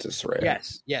loses it to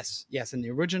Saraya. Yes. In the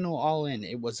original All In,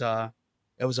 it was a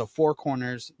 4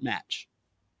 corners match.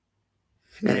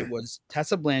 And it was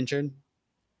Tessa Blanchard,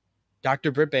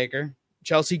 Dr. Britt Baker,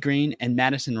 Chelsea Green, and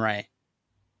Madison Ray.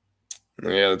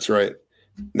 Yeah, that's right.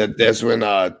 That's when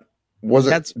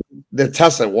the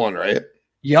Tessa won, right?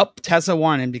 Yep, Tessa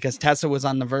won, and because Tessa was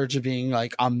on the verge of being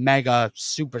like a mega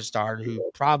superstar who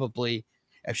probably,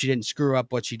 if she didn't screw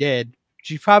up what she did,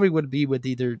 she probably would be with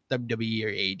either WWE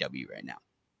or AEW right now.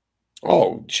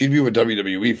 Oh, she'd be with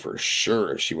WWE for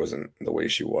sure if she wasn't the way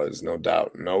she was. No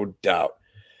doubt. No doubt.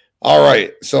 All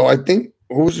right. So I think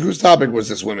whose topic was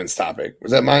this women's topic?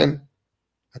 Was that mine?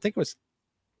 I think it was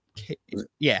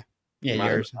yeah. Yeah, mine?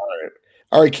 yours.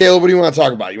 All right, Kayla, what do you want to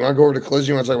talk about? You want to go over to Collision?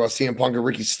 You want to talk about CM Punk and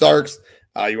Ricky Starks?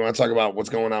 You want to talk about what's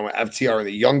going on with FTR and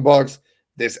the Young Bucks?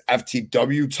 This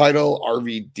FTW title,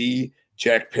 RVD,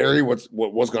 Jack Perry. What's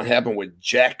going to happen with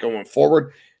Jack going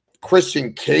forward?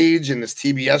 Christian Cage in this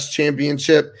TBS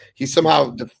championship. He's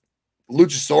somehow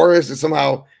Luchasaurus is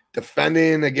somehow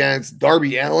defending against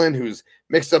Darby Allin, who's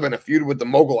mixed up in a feud with the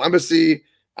Mogul Embassy.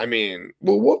 I mean,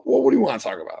 what do you want to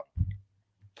talk about?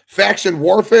 Faction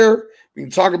warfare. We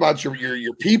can talk about your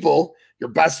people, your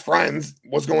best friends.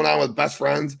 What's going on with best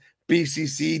friends?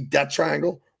 BCC, Death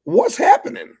Triangle. What's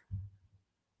happening?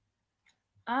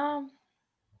 FTR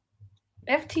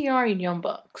and Young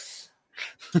Bucks.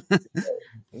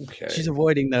 Okay. She's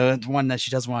avoiding the one that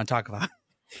she doesn't want to talk about.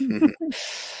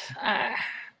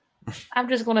 I'm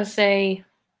just gonna say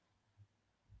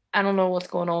I don't know what's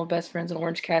going on with Best Friends and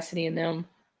Orange Cassidy and them.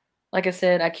 Like I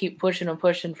said, I keep pushing and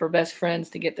pushing for Best Friends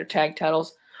to get their tag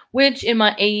titles, which in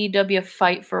my AEW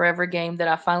Fight Forever game that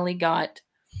I finally got,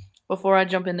 before I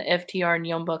jump into FTR and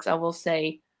Young Bucks, I will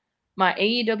say my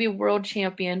AEW World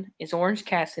Champion is Orange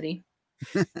Cassidy.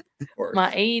 My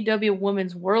AEW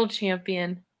Women's World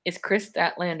Champion is Chris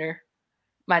Statlander.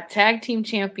 My tag team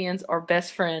champions are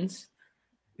Best Friends.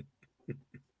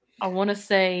 I want to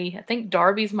say, I think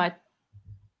Darby's my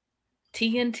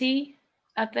TNT,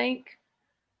 I think.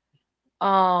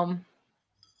 Well,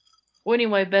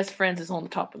 anyway, Best Friends is on the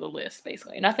top of the list,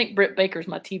 basically. And I think Britt Baker's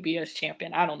my TBS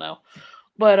champion. I don't know.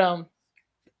 But,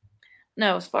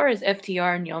 no, as far as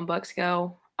FTR and Young Bucks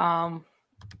go, I'm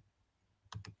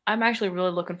actually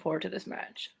really looking forward to this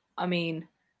match. I mean,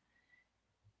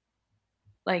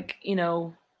 like,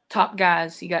 top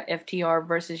guys, you got FTR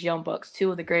versus Young Bucks, two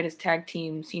of the greatest tag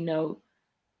teams,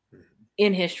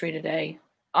 in history today.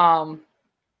 So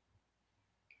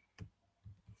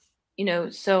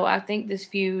I think this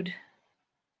feud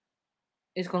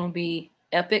is going to be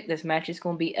epic. This match is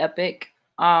going to be epic.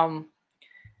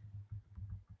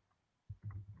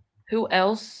 Who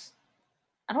else?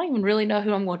 I don't even really know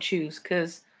who I'm going to choose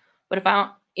but if I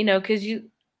don't, because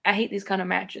I hate these kind of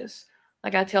matches.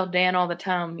 Like I tell Dan all the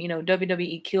time,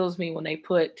 WWE kills me when they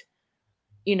put,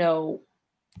 your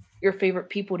favorite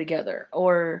people together,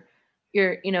 or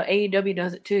AEW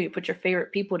does it too. You put your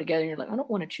favorite people together and you're like, I don't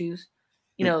want to choose,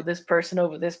 this person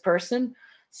over this person.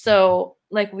 So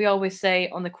like we always say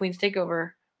on the Queen's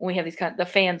Takeover, when we have these the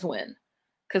fans win,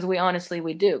 because we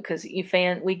do, because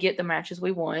we get the matches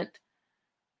we want.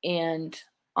 And,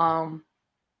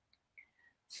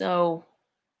 so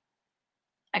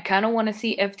I kind of want to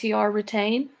see FTR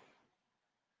retain.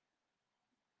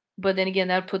 But then again,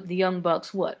 that would put the Young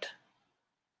Bucks, what?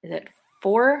 Is it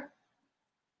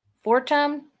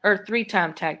four-time or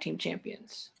three-time tag team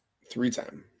champions?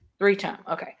 Three-time.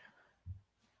 Okay.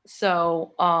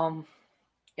 So,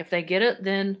 if they get it,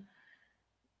 then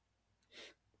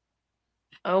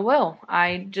oh well.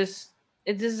 This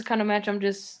is the kind of match I'm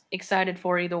just excited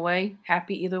for either way.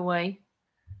 Happy either way.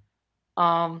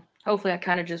 Hopefully I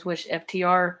kind of just wish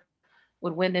FTR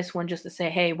would win this one just to say,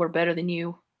 hey, we're better than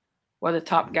you. We're the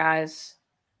top guys.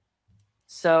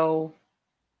 So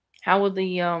how would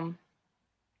the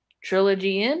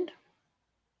trilogy end?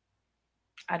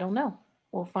 I don't know.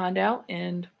 We'll find out,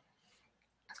 and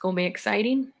it's going to be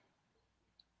exciting.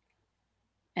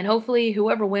 And hopefully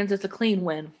whoever wins, it's a clean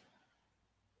win.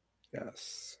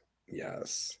 Yes.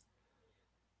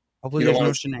 Hopefully there's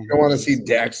no shenanigans. You don't want to see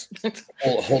Dax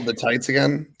hold the tights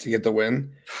again to get the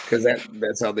win, because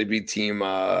that's how they beat Team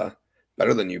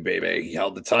Better Than You, baby. He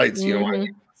held the tights. Mm-hmm. You don't want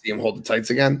to see him hold the tights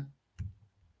again?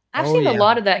 I've seen a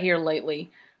lot of that here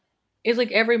lately. It's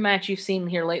like every match you've seen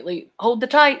here lately, hold the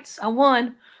tights, I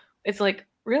won. It's like,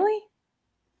 really?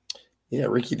 Yeah,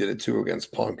 Ricky did it too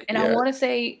against Punk. And I want to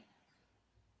say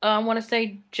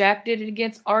Jack did it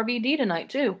against RVD tonight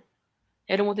too.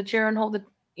 Hit him with the chair and hold the,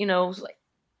 it was like,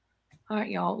 all right,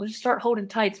 y'all, let's start holding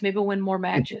tights. Maybe we'll win more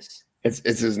matches. It's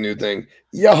his new thing.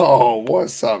 Yo,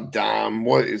 what's up, Dom?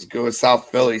 What is good? South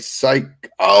Philly Psych.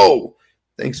 Oh,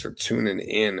 thanks for tuning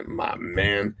in, my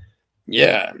man.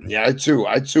 Yeah, I too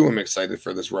am excited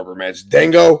for this rubber match.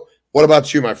 Dango, what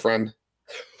about you, my friend?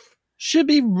 should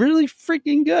be really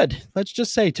freaking good. Let's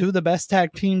just say two of the best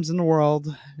tag teams in the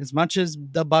world, as much as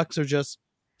the Bucks are just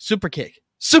super kick.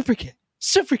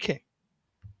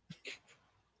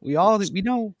 We all know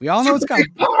it's coming.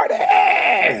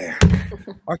 Party!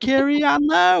 Or carry on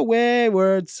the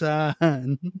wayward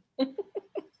son.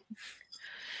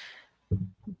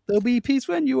 There'll be peace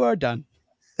when you are done.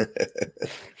 I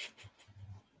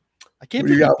can't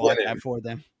believe you bought that for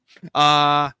them.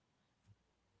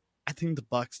 I think the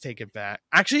Bucks take it back.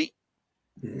 Actually,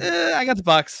 I got the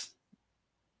Bucks.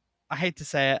 I hate to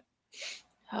say it.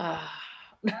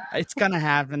 It's gonna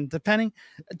happen. Depending.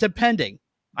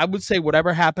 I would say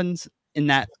whatever happens in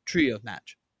that trio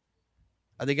match.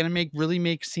 Are they gonna really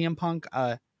make CM Punk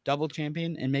a double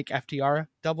champion and make FTR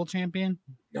double champion?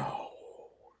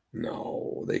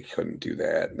 No, they couldn't do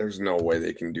that. There's no way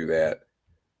they can do that.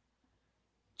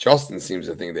 Justin seems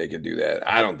to think they could do that.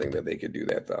 I don't think that they could do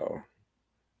that, though.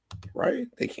 Right?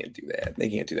 They can't do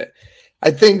that.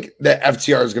 I think that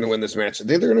FTR is going to win this match. I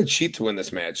think they're going to cheat to win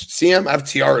this match. CM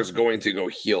FTR is going to go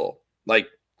heel. Like,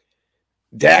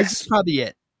 Dax. That's probably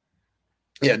it.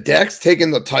 Yeah, Dax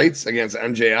taking the tights against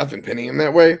MJF and pinning him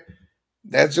that way.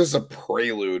 That's just a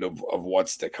prelude of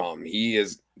what's to come.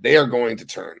 They are going to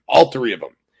turn. All three of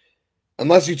them.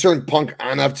 Unless you turn Punk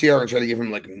on FTR and try to give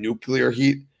him like nuclear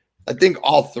heat. I think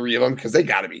all three of them, because they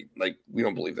got to be like, we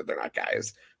don't believe that they're not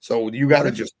guys. So you got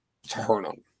to just turn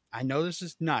them. I know this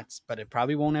is nuts, but it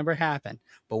probably won't ever happen.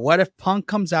 But what if Punk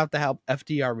comes out to help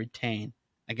FTR retain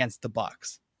against the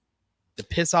Bucks? To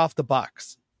piss off the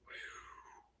Bucks.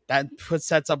 That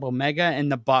sets up Omega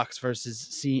and the Bucks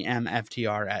versus CM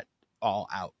FTR at All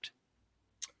Out.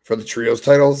 For the trios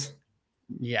titles?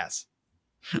 Yes.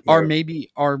 Yeah. Or maybe,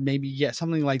 yeah,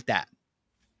 something like that.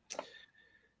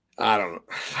 I don't know.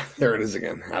 There it is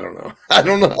again. I don't know, man. I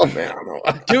don't know.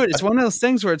 Dude, it's one of those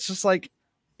things where it's just like,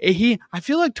 I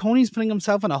feel like Tony's putting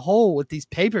himself in a hole with these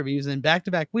pay-per-views in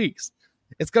back-to-back weeks.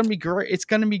 It's going to be great. It's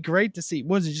going to be great to see.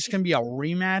 Was it just going to be a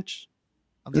rematch?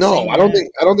 No, I don't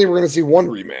think we're going to see one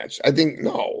rematch. I think,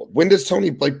 no. When does Tony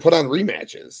like put on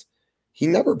rematches? He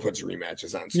never puts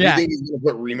rematches on. So you think he's going to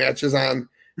put rematches on?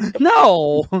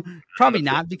 No, probably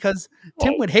not, because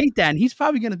Tim would hate that, and he's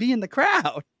probably going to be in the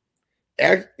crowd.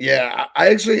 Yeah,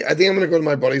 I think I'm going to go to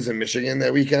my buddies in Michigan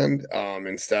that weekend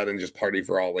instead, and just party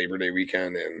for all Labor Day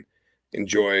weekend and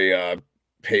enjoy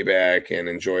Payback and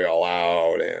enjoy All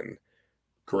Out and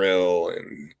grill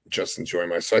and just enjoy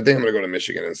so I think I'm going to go to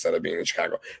Michigan instead of being in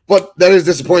Chicago. But that is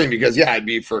disappointing because, yeah, I'd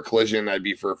be for Collision. I'd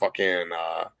be for fucking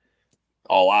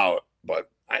All Out.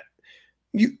 But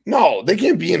no, they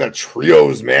can't be in a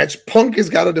trios match. Punk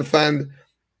has got to defend.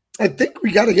 I think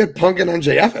we got to get Punk and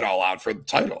MJF at All Out for the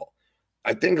title.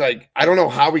 I think, I don't know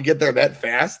how we get there that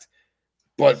fast,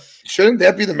 but shouldn't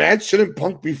that be the match? Shouldn't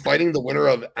Punk be fighting the winner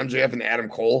of MJF and Adam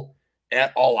Cole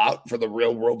at All Out for the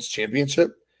Real World's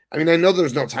Championship? I mean, I know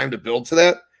there's no time to build to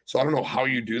that, so I don't know how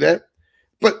you do that.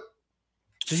 But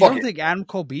so you don't think Adam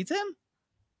Cole beats him?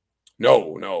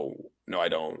 No, I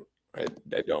don't. I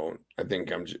don't. I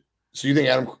think I'm just. So you think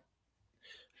Adam?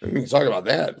 We can talk about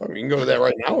that. I mean, we can go to that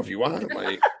right now if you want.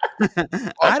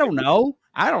 I don't know.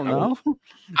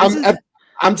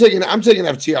 I'm taking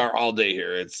FTR all day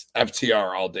here. It's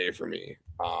FTR all day for me.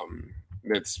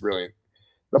 It's really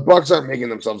the Bucks aren't making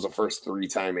themselves the first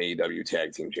 3-time AEW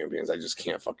tag team champions. I just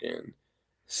can't fucking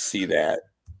see that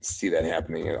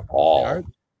happening at all.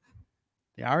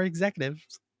 They are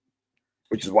executives,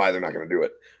 which is why they're not going to do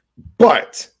it.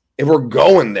 But if we're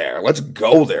going there, let's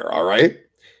go there. All right,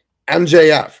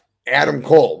 MJF, Adam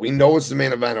Cole. We know it's the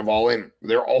main event of All In.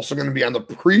 They're also going to be on the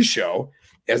pre-show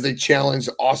as they challenge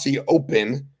Aussie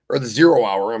Open, or the 0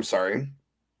 Hour, I'm sorry,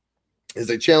 as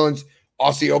they challenge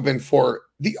Aussie Open for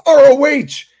the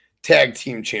ROH Tag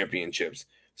Team Championships.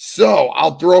 So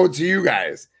I'll throw it to you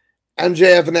guys.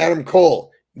 MJF and Adam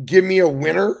Cole, give me a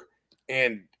winner.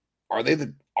 And are they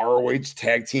the ROH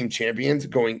Tag Team Champions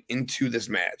going into this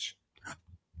match?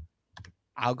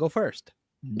 I'll go first.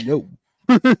 No.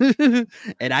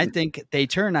 And I think they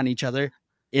turn on each other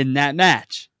in that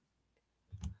match.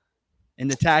 In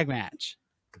the tag match.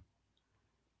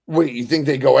 Wait, you think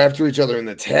they go after each other in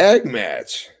the tag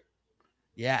match?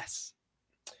 Yes.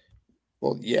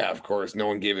 Well, yeah, of course. No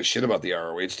one gave a shit about the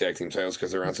ROH tag team titles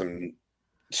because they're on some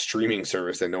streaming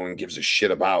service that no one gives a shit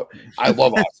about. I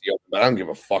love Aussie Open, but I don't give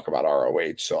a fuck about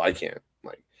ROH, so I can't.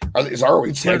 Is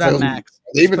ROH tag titles?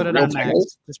 Just put it on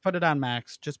Max. Just put it on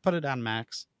Max. Just put it on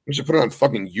Max. We should put it on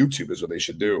fucking YouTube is what they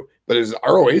should do. But is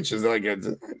ROH is like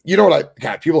you know what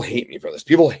God, people hate me for this.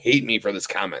 People hate me for this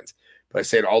comment, but I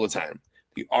say it all the time.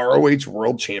 The ROH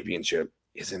World Championship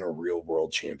isn't a real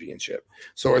world championship.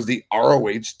 So as the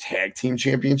ROH tag team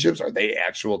championships, are they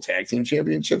actual tag team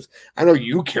championships? I know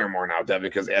you care more now, Devin,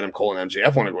 because Adam Cole and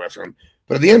MJF want to go after him.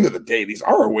 But at the end of the day, these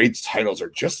ROH titles are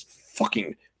just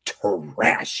fucking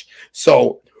trash.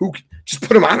 So who just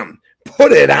put them on them?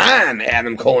 Put it on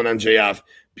Adam Cole and MJF,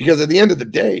 because at the end of the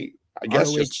day, I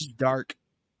guess ROH is dark.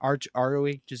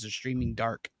 ROH is a streaming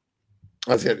dark.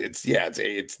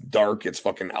 It's dark. It's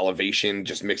fucking Elevation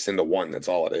just mixed into one. That's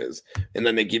all it is. And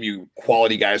then they give you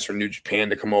quality guys from New Japan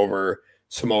to come over.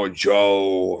 Samoa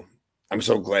Joe. I'm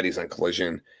so glad he's on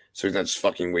Collision, so he's not just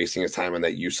fucking wasting his time on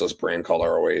that useless brand called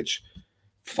ROH.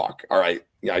 Fuck. All right.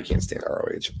 Yeah, I can't stand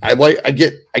ROH. I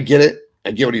get it.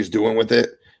 I get what he's doing with it,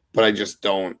 but I just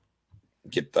don't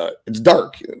get it's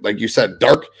dark. Like you said,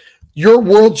 dark. You're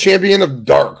world champion of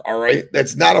dark, all right?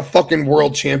 That's not a fucking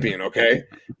world champion, okay?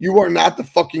 You are not the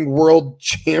fucking world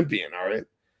champion, all right?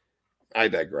 I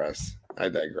digress.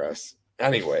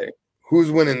 Anyway, who's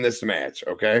winning this match,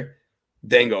 okay?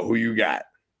 Dango, who you got?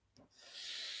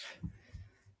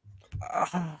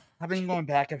 I've been going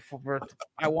back and forth.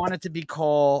 I want it to be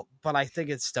Cole, but I think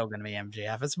it's still going to be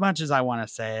MJF. As much as I want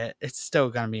to say it, it's still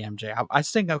going to be MJF. I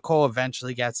think Cole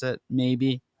eventually gets it,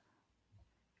 maybe.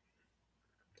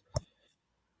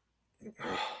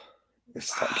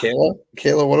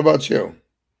 Kayla, what about you?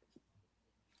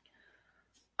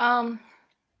 As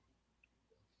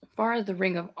far as the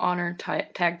Ring of Honor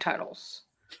tag titles,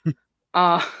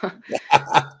 I'm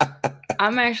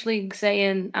actually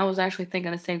saying, I was actually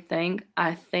thinking the same thing.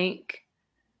 I think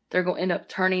they're going to end up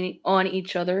turning on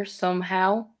each other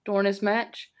somehow during this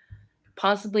match,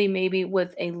 possibly maybe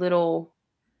with a little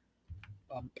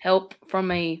help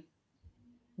from a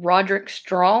Roderick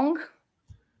Strong.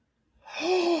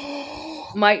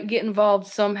 Might get involved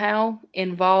somehow,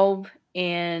 and how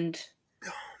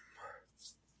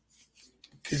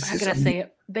can I say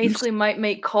it? Basically might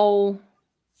make Cole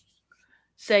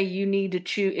say you need to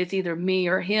choose, it's either me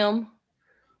or him.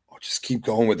 Oh, just keep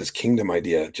going with this kingdom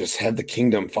idea. Just have the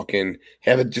kingdom fucking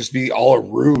have it just be all a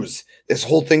ruse. This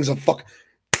whole thing's a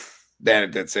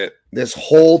that's it. This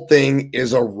whole thing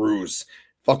is a ruse.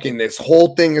 This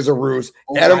whole thing is a ruse.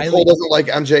 Adam Cole doesn't like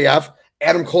MJF.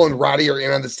 Adam Cole and Roddy are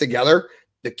in on this together.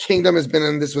 The kingdom has been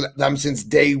in this with them since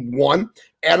day one.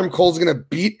 Adam Cole's going to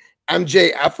beat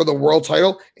MJF for the world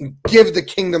title and give the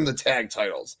kingdom the tag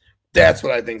titles. That's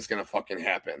what I think is going to fucking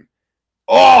happen.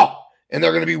 Oh, and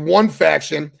they're going to be one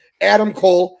faction. Adam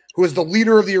Cole, who is the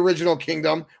leader of the original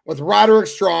kingdom, with Roderick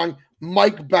Strong,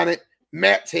 Mike Bennett,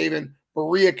 Matt Taven,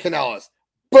 Maria Kanellis.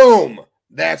 Boom.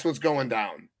 That's what's going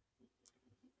down.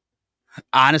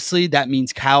 Honestly, that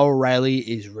means Kyle O'Reilly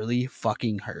is really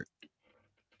fucking hurt.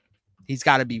 He's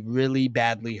got to be really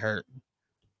badly hurt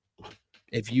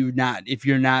if you're not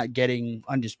getting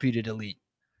Undisputed Elite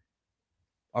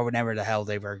or whatever the hell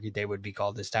they would be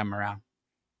called this time around.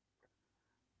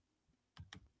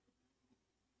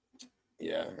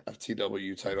 Yeah,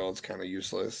 FTW title is kind of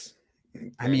useless.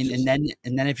 I mean, and then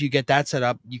if you get that set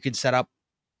up, you can set up.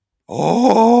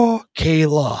 Oh,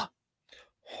 Kayla,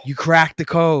 you cracked the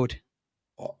code.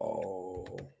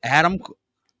 Adam Cole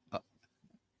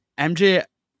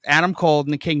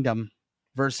in the Kingdom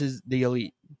versus the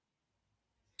Elite.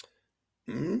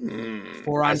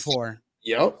 4-on-4.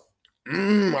 Yep.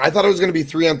 I thought it was going to be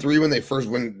 3-on-3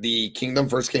 when the Kingdom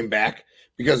first came back,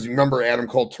 because remember Adam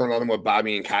Cole turned on him with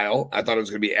Bobby and Kyle. I thought it was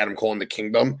going to be Adam Cole in the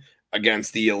Kingdom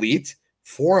against the Elite.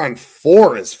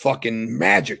 4-on-4 is fucking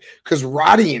magic, because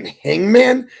Roddy and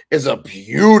Hangman is a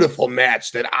beautiful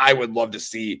match that I would love to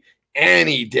see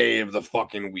any day of the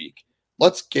fucking week.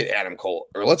 Let's get Adam Cole,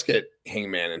 or let's get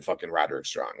Hangman and fucking Roderick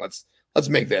Strong. Let's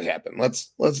make that happen.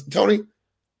 Let's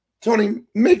Tony,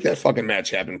 make that fucking match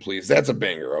happen, please. That's a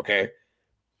banger, okay?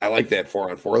 I like that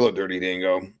 4-on-4, a little dirty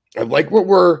Dango. I like what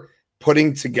we're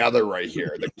putting together right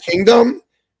here. The Kingdom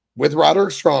with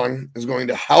Roderick Strong is going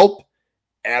to help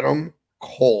Adam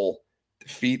Cole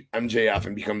defeat MJF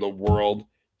and become the world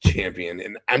champion.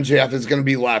 And MJF is going to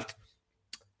be left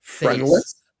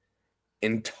friendless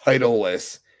and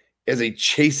titleless as a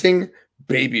chasing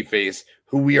babyface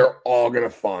who we are all going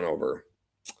to fawn over.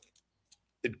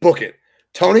 Book it.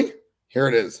 Tony, here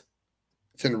it is.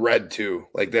 It's in red too.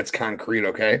 Like, that's concrete,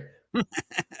 okay?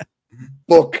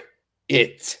 Book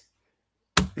it.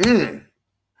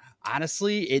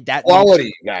 Honestly, that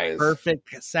quality, guys.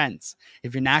 Perfect sense.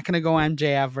 If you're not going to go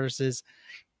MJF versus,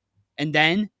 and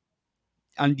then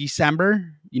on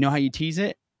December, you know how you tease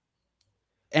it?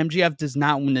 MJF does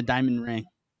not win the diamond ring.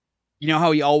 You know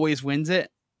how he always wins it?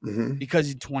 Mm-hmm.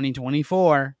 Because in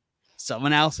 2024,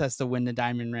 someone else has to win the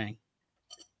diamond ring.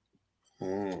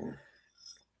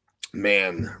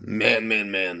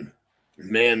 Man.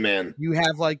 Man. You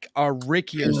have like a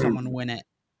Ricky or someone win it.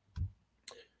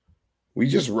 We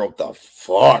just wrote the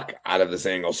fuck out of this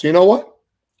angle. So you know what?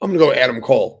 I'm going to go Adam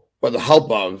Cole with the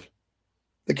help of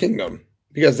the Kingdom,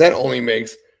 because that only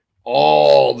makes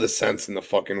all the sense in the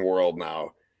fucking world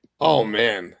now. Oh,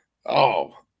 man.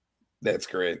 Oh, that's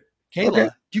great. Kayla,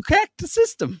 you cracked the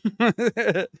system.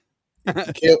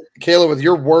 Kayla, with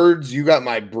your words, you got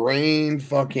my brain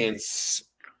fucking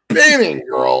spinning,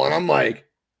 girl. And I'm like,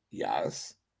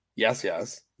 yes. Because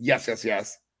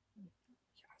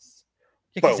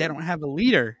they don't have a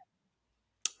leader.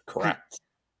 Correct.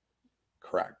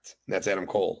 That's Adam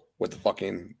Cole with the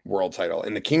fucking world title.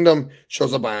 And the Kingdom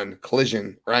shows up on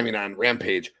on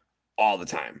Rampage all the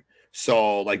time.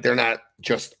 So, like, they're not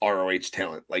just ROH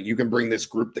talent. Like, you can bring this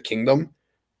group, the Kingdom,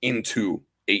 into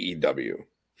AEW.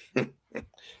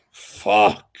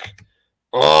 Fuck.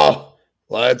 Oh,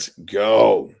 let's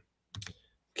go.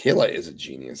 Kayla is a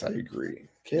genius. I agree.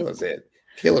 Kayla's it.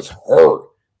 Kayla's her.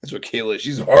 That's what Kayla is.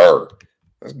 She's her.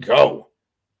 Let's go.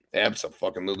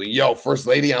 Absolutely. Yo, First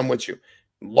Lady, I'm with you.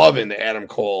 Loving the Adam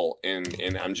Cole and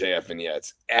MJF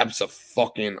vignettes.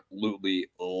 Absolutely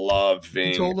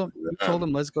loving. You told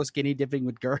him let's go skinny dipping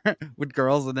with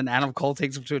girls, and then Adam Cole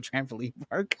takes him to a trampoline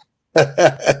park.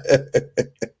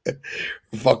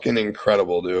 Fucking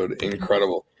incredible, dude.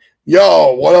 Incredible.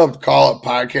 Yo, what up, Call It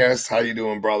Podcast? How you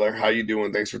doing, brother? How you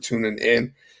doing? Thanks for tuning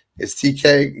in. Is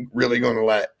TK really going to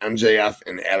let MJF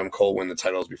and Adam Cole win the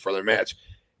titles before their match?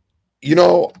 You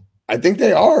know, I think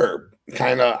they are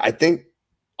kind of. I think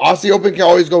Aussie Open can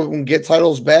always go and get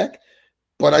titles back,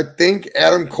 but I think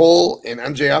Adam Cole and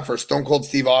MJF are Stone Cold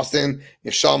Steve Austin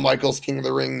and Shawn Michaels King of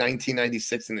the Ring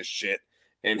 1996 and this shit,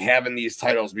 and having these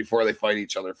titles before they fight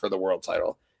each other for the world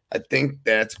title. I think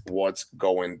that's what's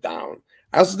going down.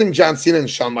 I also think John Cena and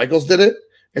Shawn Michaels did it.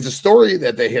 It's a story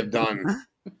that they have done.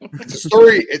 It's a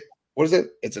story. What is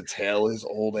it? It's a tale as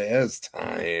old as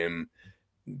time.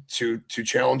 Two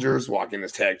challengers walking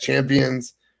as tag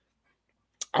champions.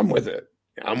 I'm with it.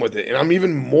 And I'm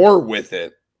even more with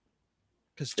it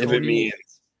if it means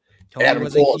Adam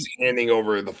Cole is handing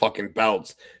over the fucking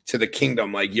belts to the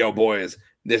Kingdom. Like, yo, boys,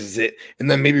 this is it.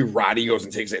 And then maybe Roddy goes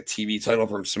and takes that TV title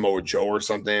from Samoa Joe or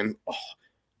something. Oh,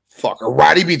 fuck. Or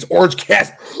Roddy beats Orange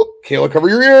Cassidy. Kayla, cover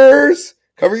your ears.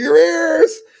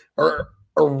 Or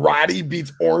Roddy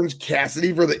beats Orange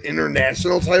Cassidy for the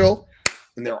international title.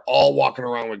 And they're all walking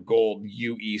around with gold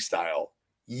UE style.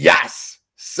 Yes.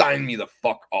 Sign me the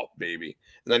fuck up, baby.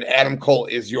 And then Adam Cole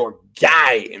is your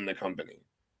guy in the company.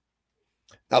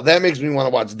 Now that makes me want to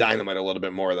watch Dynamite a little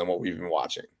bit more than what we've been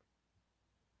watching.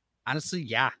 Honestly,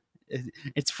 yeah.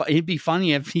 It'd be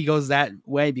funny if he goes that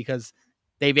way, because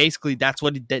they basically that's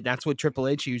what Triple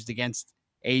H used against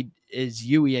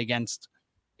UE against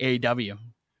AEW.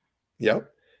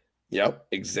 Yep.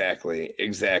 Exactly.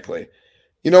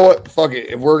 You know what? Fuck it.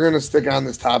 If we're going to stick on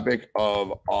this topic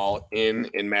of all in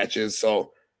matches,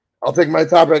 so I'll take my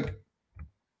topic.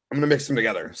 I'm going to mix them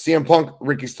together. CM Punk,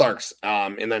 Ricky Starks,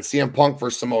 and then CM Punk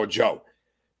versus Samoa Joe.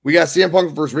 We got CM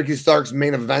Punk versus Ricky Starks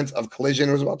main event of Collision.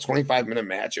 It was about a 25-minute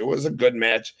match. It was a good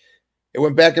match. It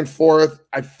went back and forth.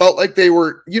 I felt like they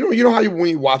were, you know how when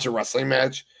you watch a wrestling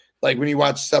match, like when you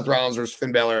watch Seth Rollins versus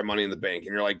Finn Balor at Money in the Bank,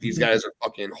 and you're like, these guys are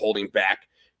fucking holding back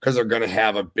because they're going to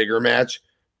have a bigger match.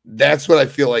 That's what I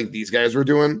feel like these guys were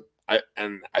doing. I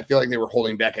feel like they were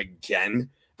holding back again.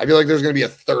 I feel like there's going to be a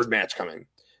third match coming.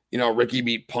 You know, Ricky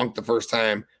beat Punk the first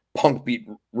time. Punk beat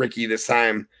Ricky this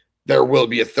time. There will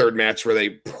be a third match where they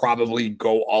probably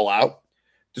go all out.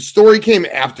 The story came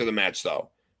after the match,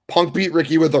 though. Punk beat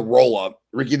Ricky with a roll-up.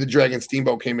 Ricky the Dragon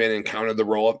Steamboat came in and counted the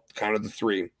roll-up, counted the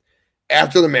 3.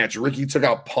 After the match, Ricky took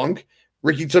out Punk.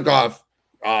 Ricky took off.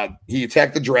 He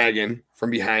attacked the Dragon from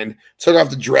behind, took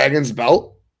off the Dragon's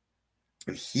belt.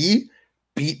 And he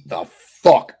beat the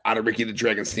fuck out of Ricky the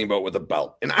Dragon Steamboat with a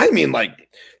belt. And I mean, like,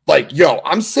 yo,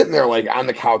 I'm sitting there, like, on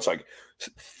the couch, like,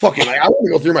 fucking, like, I want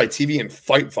to go through my TV and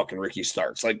fight fucking Ricky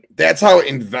Starks. Like, that's how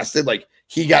invested, like,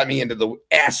 he got me into the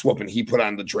ass whooping he put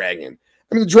on the Dragon.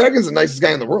 I mean, the Dragon's the nicest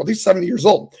guy in the world. He's 70 years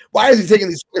old. Why is he taking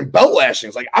these fucking belt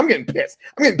lashings? Like, I'm getting pissed.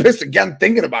 I'm getting pissed again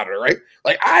thinking about it, right?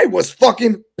 Like, I was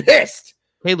fucking pissed.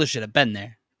 Taylor should have been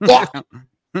there. Fuck.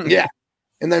 Yeah.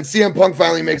 And then CM Punk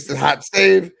finally makes the hot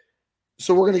save.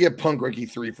 So we're going to get Punk Ricky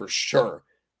 3 for sure.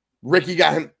 Ricky,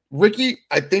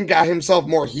 I think, got himself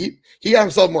more heat. He got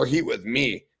himself more heat with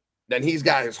me than he's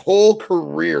got his whole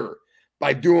career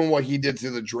by doing what he did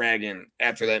to the Dragon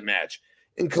after that match.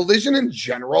 And Collision in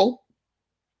general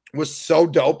was so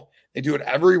dope. They do it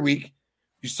every week.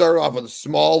 You start off with a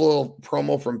small little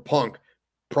promo from Punk,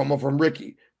 promo from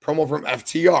Ricky, promo from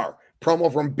FTR,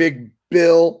 promo from Big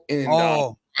Bill and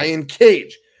Ryan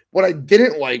Cage, What I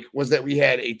didn't like was that we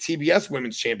had a TBS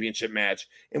Women's Championship match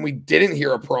and we didn't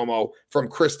hear a promo from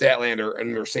Chris Statlander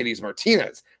and Mercedes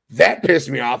Martinez. That pissed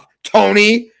me off.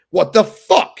 Tony, what the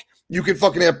fuck? You can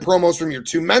fucking have promos from your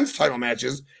 2 men's title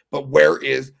matches, but where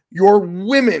is your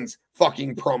women's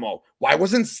fucking promo? Why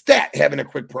wasn't Stat having a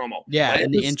quick promo? Yeah,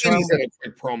 in the intro. Had a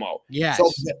quick promo. Yes.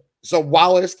 So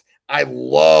Wallace, I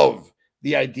love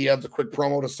the idea of the quick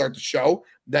promo to start the show.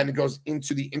 Then it goes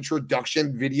into the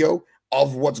introduction video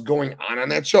of what's going on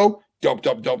that show.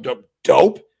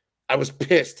 Dope. I was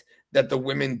pissed that the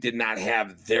women did not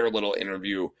have their little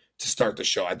interview to start the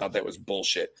show. I thought that was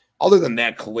bullshit. Other than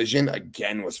that, Collision,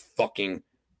 again, was fucking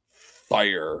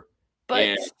fire.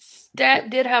 But Stat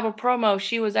did have a promo.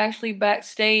 She was actually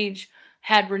backstage,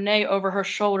 had Renee over her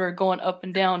shoulder going up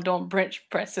and down, doing bench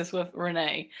presses with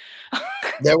Renee.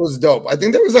 That was dope. I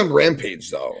think that was on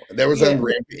Rampage, though. That was on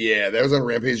Rampage. Yeah, that was on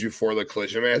Rampage before the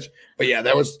Collision match. But yeah,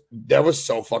 that was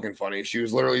so fucking funny. She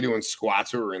was literally doing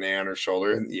squats with Renee on her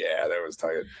shoulder. Yeah, that was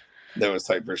tight. That was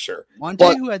tight for sure. One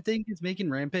day who I think is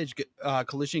making Rampage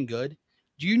Collision good.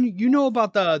 Do you know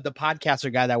about the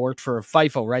podcaster guy that worked for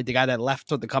FIFO, right? The guy that left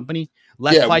the company,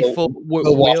 FIFO.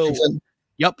 Will.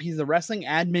 Yep, he's the wrestling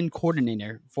admin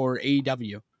coordinator for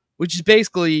AEW, which is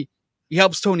basically he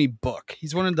helps Tony book.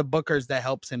 He's one of the bookers that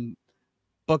helps him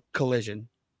book Collision.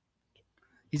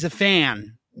 He's a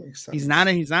fan. He's not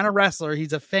a wrestler.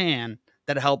 He's a fan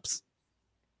that helps.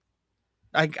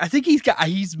 I think he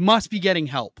must be getting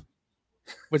help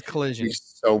with Collision.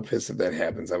 He's so pissed if that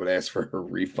happens. I would ask for a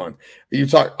refund. You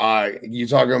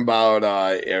talking about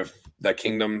if the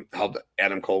Kingdom helped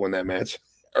Adam Cole win that match,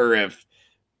 or if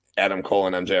Adam Cole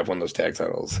and MJF won those tag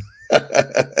titles?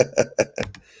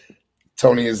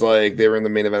 Tony is like, they were in the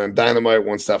main event on Dynamite,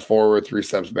 1 step forward, 3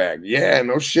 steps back. Yeah,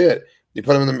 no shit. You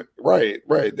put them in the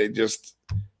right. They just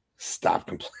stopped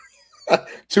completely.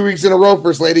 2 weeks in a row,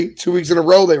 First Lady. 2 weeks in a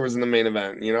row, they was in the main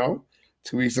event.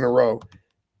 2 weeks in a row.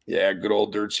 Yeah, good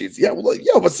old dirt sheets. Yeah, well,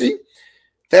 but see,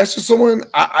 that's just someone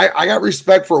I got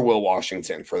respect for Will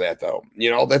Washington for that, though.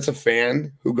 That's a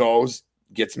fan who goes,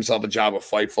 gets himself a job with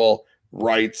Fightful,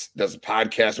 writes, does a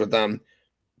podcast with them.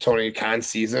 Tony Khan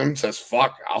sees him, says,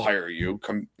 fuck, I'll hire you.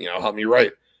 Come, help me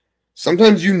write.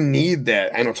 Sometimes you need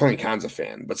that. I know Tony Khan's a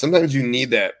fan, but sometimes you need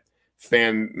that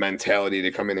fan mentality to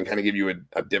come in and kind of give you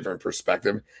a different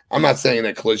perspective. I'm not saying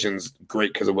that Collision's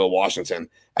great because of Will Washington.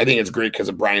 I think it's great because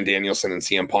of Bryan Danielson and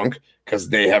CM Punk, because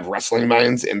they have wrestling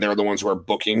minds and they're the ones who are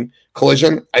booking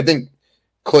Collision. I think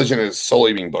Collision is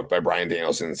solely being booked by Bryan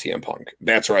Danielson and CM Punk.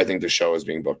 That's where I think the show is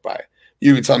being booked by.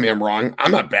 You can tell me I'm wrong.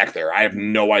 I'm not back there. I have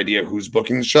no idea who's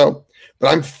booking the show, but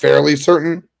I'm fairly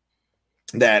certain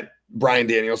that Bryan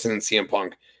Danielson and CM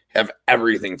Punk have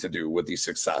everything to do with the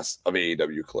success of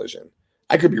AEW Collision.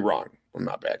 I could be wrong. I'm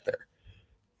not back there.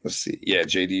 Let's see. Yeah,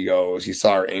 JD goes, he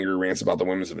saw our angry rants about the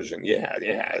women's division. Yeah,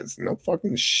 it's no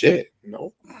fucking shit.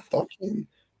 No fucking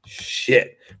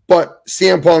shit. But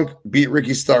CM Punk beat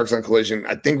Ricky Starks on Collision.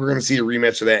 I think we're going to see a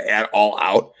rematch of that at All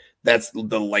Out. That's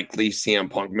the likely CM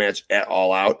Punk match at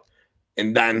All Out.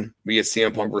 And then we get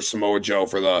CM Punk versus Samoa Joe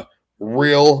for the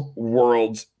Real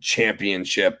World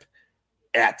Championship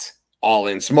at All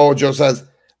In. Samoa Joe says,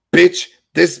 bitch,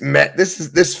 this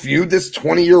feud, this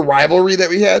 20-year rivalry that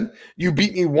we had, you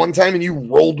beat me one time and you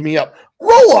rolled me up.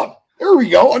 Roll up. There we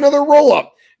go. Another roll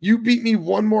up. You beat me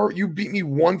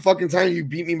one fucking time. You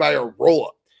beat me by a roll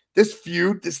up. This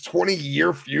feud, this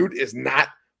 20-year feud is not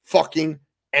fucking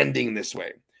ending this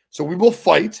way. So we will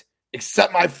fight,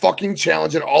 accept my fucking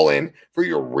challenge at All In for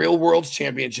your Real World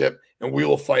Championship, and we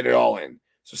will fight it All In.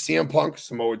 So CM Punk,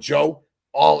 Samoa Joe,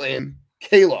 All In.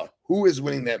 Kayla, who is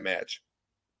winning that match?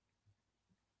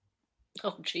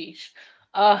 Oh, geez.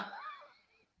 CM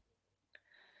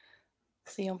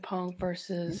Punk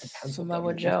versus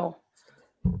Samoa Joe.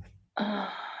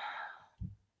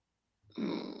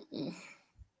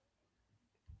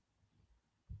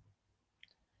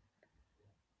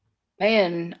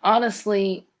 Man,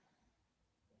 honestly,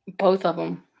 both of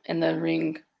them in the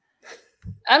ring.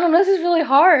 I don't know. This is really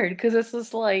hard because it's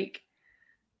just like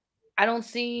I don't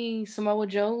see Samoa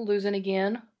Joe losing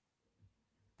again.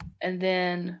 And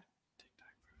then,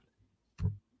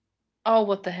 oh,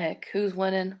 what the heck? Who's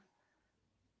winning?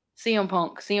 CM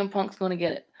Punk. CM Punk's going to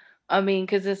get it. I mean,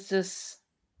 because it's just,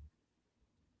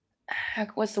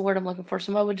 what's the word I'm looking for?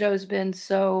 Samoa Joe's been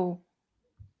so,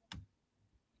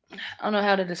 I don't know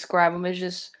how to describe him. It's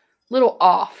just a little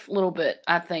off, a little bit,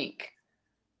 I think,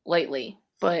 lately.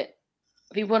 But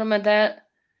if you put him at that,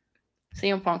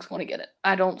 CM Punk's going to get it.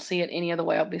 I don't see it any other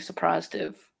way. I'll be surprised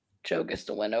if Joe gets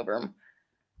to win over him.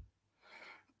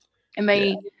 It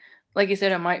may like you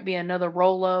said, it might be another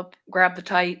roll up, grab the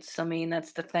tights. I mean,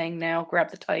 that's the thing now.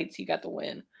 Grab the tights, you got the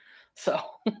win. So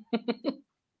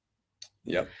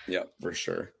Yep, for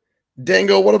sure.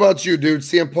 Dango, what about you, dude?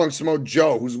 CM Punk, Samoa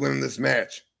Joe, who's winning this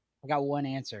match? I got one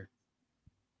answer.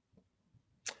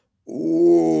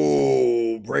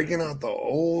 Ooh, breaking out the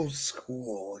old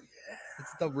school. Yeah.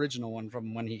 It's the original one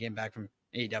from when he came back from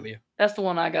AEW. that's the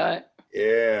one I got.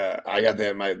 Yeah, I got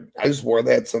that. I just wore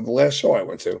that to the last show I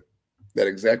went to. That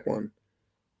exact one.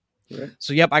 Yeah.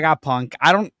 So yep, I got Punk.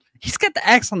 He's got the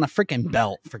X on the freaking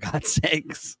belt, for God's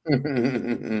sakes.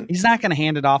 He's not gonna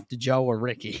hand it off to Joe or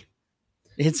Ricky.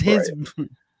 It's his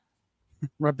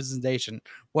representation.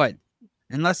 What?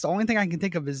 Unless the only thing I can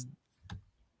think of is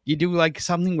you do like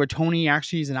something where Tony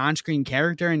actually is an on-screen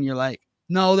character and you're like,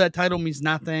 no, that title means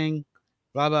nothing.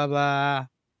 Blah blah blah.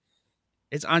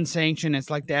 It's unsanctioned. It's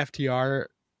like the FTW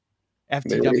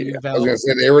belt. I was gonna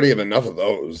say they already have enough of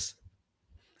those.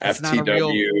 It's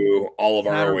FTW, all of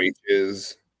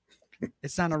ROHs.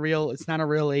 It's not a real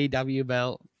AEW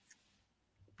belt.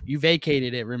 You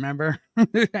vacated it, remember?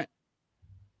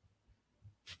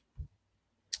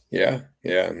 Yeah,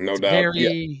 no doubt.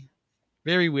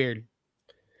 Very weird.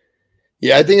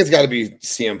 Yeah, I think it's got to be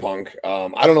CM Punk.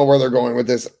 I don't know where they're going with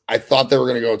this. I thought they were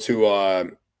going to go to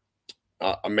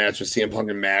a match with CM Punk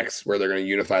and Max where they're going to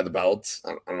unify the belts.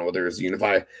 I don't know what there is to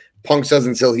unify. Punk says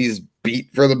until he's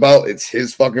beat for the belt, it's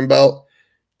his fucking belt.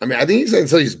 I mean, I think he said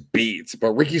until he's beat,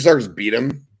 but Ricky Starks beat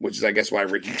him, which is, I guess, why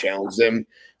Ricky challenged him.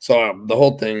 So the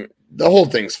whole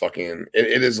thing's fucking.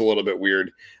 It is a little bit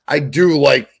weird. I do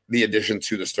like the addition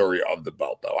to the story of the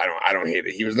belt, though. I don't hate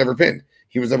it. He was never pinned.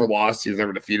 He was never lost. He was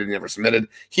never defeated. He never submitted.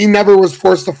 He never was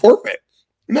forced to forfeit.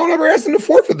 No one ever asked him to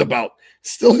forfeit the belt.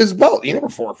 It's still his belt. He never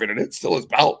forfeited it. It's still his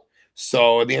belt.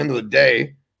 So at the end of the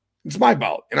day, it's my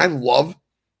belt, and I love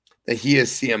that he is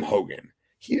CM Hogan.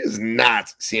 He is not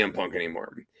CM Punk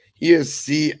anymore. He is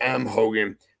CM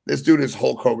Hogan. This dude is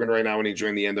Hulk Hogan right now when he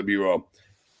joined the NWO.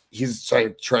 He's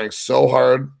trying so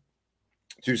hard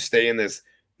to stay in this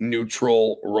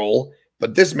neutral role,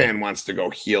 but this man wants to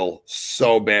go heel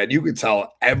so bad. You could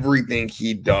tell everything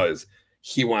he does,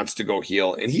 he wants to go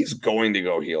heel, and he's going to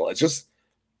go heel. It's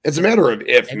a matter of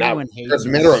if, not it's a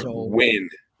matter of when,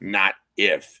 not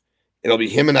if. It'll be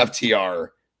him and FTR,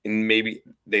 and maybe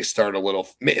they start a little,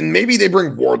 and maybe they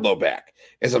bring Wardlow back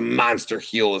as a monster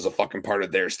heel as a fucking part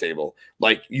of their stable.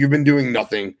 Like, you've been doing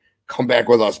nothing. Come back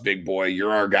with us, big boy.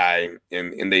 You're our guy,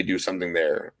 and they do something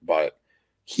there. But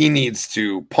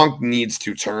Punk needs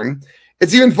to turn.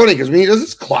 It's even funny because when he does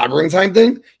this clobbering time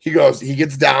thing, he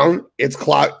gets down,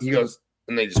 he goes,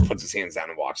 and then he just puts his hands down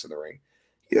and walks in the ring.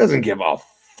 He doesn't give a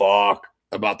fuck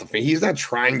about the thing. He's not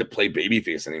trying to play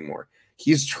babyface anymore.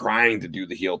 He's trying to do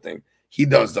the heel thing. He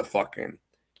does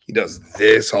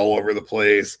this all over the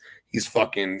place. He's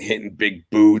fucking hitting big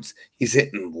boots. He's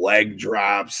hitting leg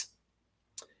drops.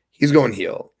 He's going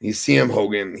heel. He's CM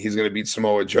Hogan. He's going to beat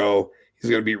Samoa Joe. He's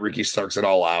going to beat Ricky Starks it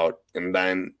all out. And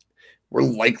then we're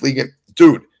likely going to...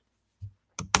 Dude,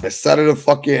 I said it a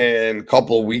fucking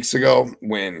couple of weeks ago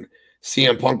when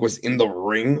CM Punk was in the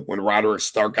ring when Roderick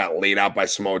Stark got laid out by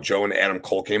Samoa Joe and Adam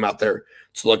Cole came out there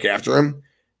to look after him.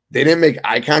 They didn't make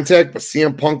eye contact, but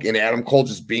CM Punk and Adam Cole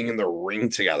just being in the ring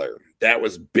together, that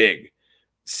was big.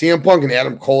 CM Punk and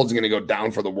Adam Cole is going to go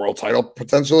down for the world title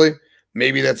potentially.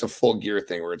 Maybe that's a full gear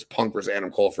thing where it's Punk versus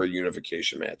Adam Cole for a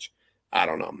unification match. I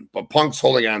don't know. But Punk's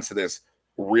holding on to this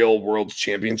real world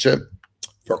championship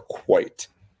for quite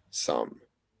some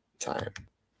time.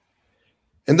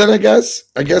 And then I guess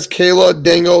Kayla,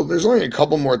 Dango, there's only a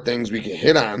couple more things we can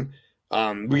hit on.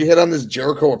 We can hit on this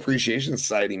Jericho Appreciation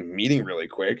Society meeting really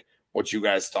quick. What you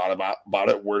guys thought about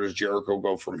it? Where does Jericho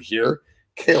go from here?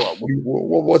 Kayla,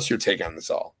 what's your take on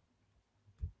this all?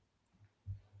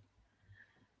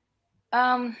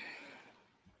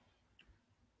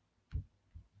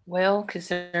 Well,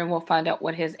 considering we'll find out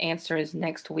what his answer is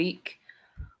next week.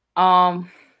 Part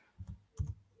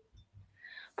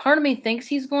of me thinks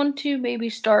he's going to maybe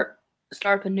start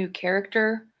up a new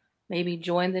character, maybe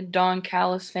join the Don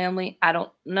Callis family. I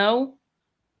don't know.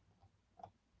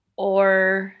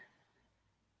 Or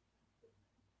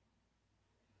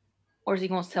is he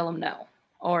going to tell him no?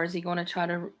 Or is he going to try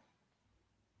to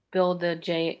build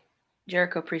the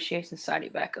Jericho Appreciation Society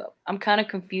back up? I'm kind of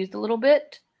confused a little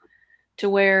bit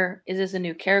to where, is this a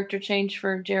new character change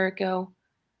for Jericho?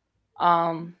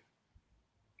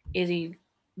 Is he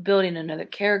building another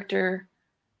character?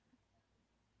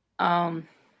 I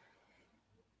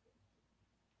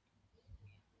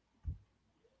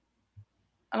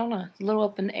don't know. It's a little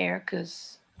up in the air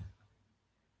because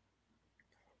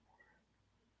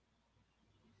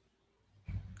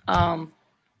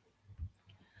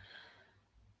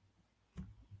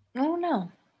I don't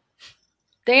know.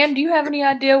 Dan, do you have any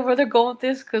idea where they're going with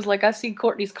this? Because, like, I see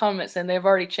Courtney's comments, and they've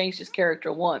already changed his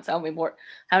character once. How many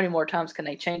more times can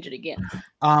they change it again?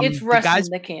 It's wrestling.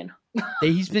 They can.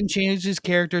 He's been changed his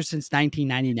character since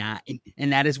 1999,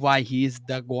 and that is why he's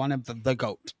one of the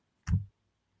GOAT.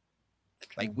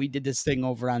 Like, we did this thing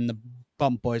over on the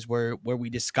Bump Boys where we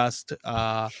discussed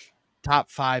top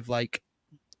 5, like,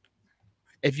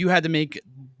 if you had to make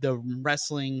the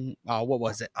wrestling, what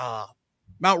was it?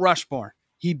 Mount Rushmore,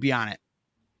 he'd be on it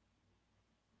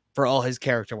for all his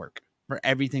character work, for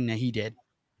everything that he did.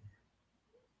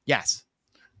 Yes.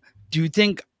 Do you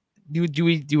think,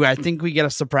 do I think we get a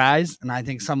surprise and I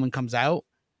think someone comes out?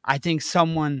 I think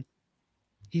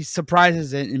he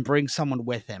surprises it and brings someone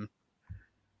with him.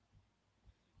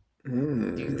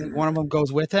 Do you think one of them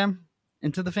goes with him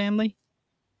into the family?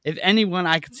 If anyone,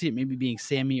 I could see it maybe being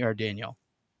Sammy or Daniel.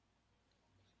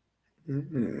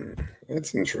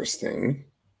 That's interesting.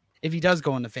 If he does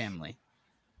go in the family,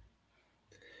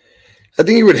 I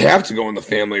think he would have to go in the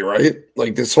family, right?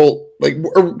 Like this whole, like,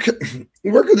 where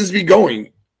could this be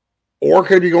going? Or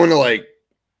could it be going to like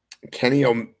Kenny?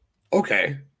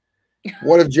 Okay.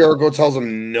 What if Jericho tells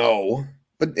him no?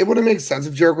 But it wouldn't make sense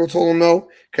if Jericho told him no,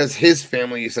 because his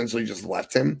family essentially just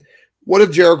left him. What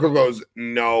if Jericho goes,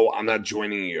 no, I'm not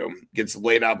joining you? Gets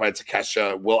laid out by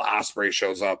Takeshita. Will Ospreay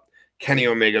shows up. Kenny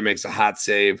Omega makes a hot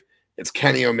save. It's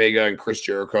Kenny Omega and Chris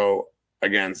Jericho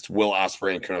against Will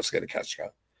Ospreay and Konosuke Takeshita.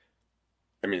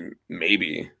 I mean,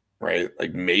 maybe, right?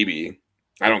 Like, maybe.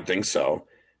 I don't think so.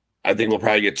 I think we'll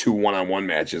probably get 2 one-on-one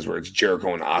matches where it's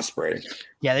Jericho and Ospreay.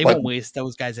 Yeah, they won't waste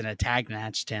those guys in a tag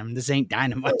match, Tim. This ain't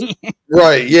Dynamite.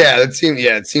 Right. Yeah,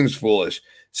 it seems foolish.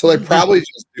 So they probably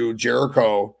just do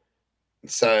Jericho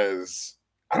says,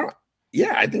 I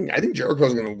think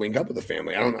Jericho's gonna link up with the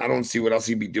family. I don't see what else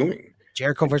he'd be doing.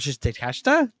 Jericho versus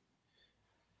Takeshita?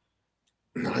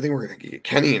 No, I think we're gonna get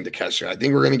Kenny and Takeshita. I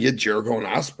think we're gonna get Jericho and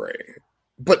Ospreay.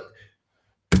 But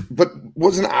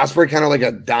wasn't Ospreay kind of like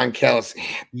a Don Callis?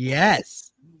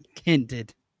 Yes,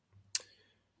 hinted.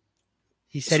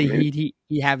 He said he'd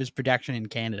have his production in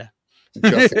Canada.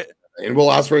 And Will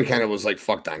Ospreay kind of was like,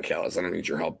 fuck Don Callis, I don't need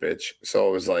your help, bitch. So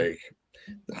it was like,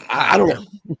 I don't know.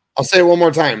 I'll say it one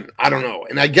more time. I don't know.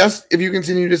 And I guess if you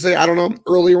continue to say, I don't know,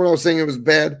 earlier when I was saying it was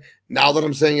bad, now that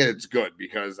I'm saying it, it's good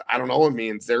because I don't know what it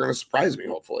means. They're going to surprise me,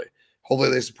 hopefully.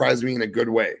 Hopefully they surprise me in a good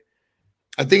way.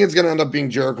 I think it's going to end up being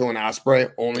Jericho and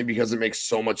Ospreay only because it makes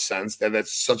so much sense that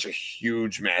that's such a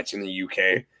huge match in the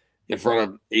UK in front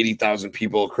of 80,000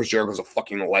 people. Chris Jericho's a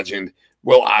fucking legend.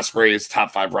 Will Ospreay is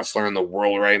top 5 wrestler in the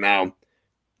world right now.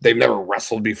 They've never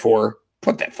wrestled before.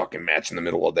 Put that fucking match in the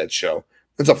middle of that show.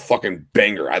 It's a fucking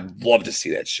banger. I'd love to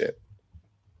see that shit.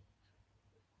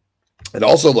 I'd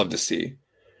also love to see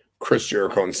Chris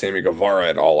Jericho and Sammy Guevara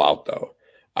at All Out, though.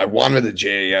 I wanted the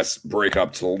JAS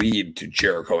breakup to lead to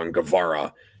Jericho and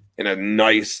Guevara in a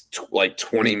nice,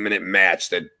 20-minute match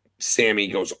that Sammy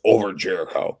goes over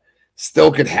Jericho.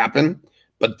 Still could happen,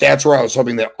 but that's where I was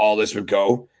hoping that all this would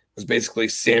go. Was basically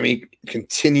Sammy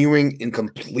continuing and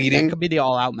completing. That could be the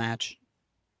All Out match.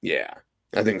 Yeah,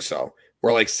 I think so.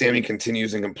 Where like Sammy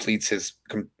continues and completes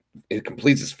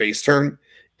his face turn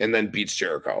and then beats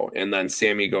Jericho. And then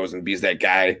Sammy goes and beats that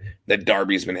guy that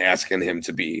Darby's been asking him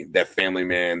to be, that family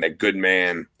man, that good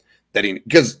man,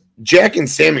 because Jack and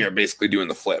Sammy are basically doing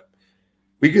the flip.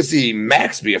 We could see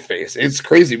Max be a face. It's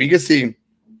crazy. We could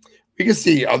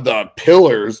see of the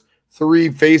pillars,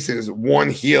 3 faces, 1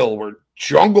 heel, where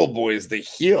Jungle Boy is the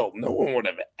heel. No one would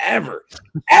have ever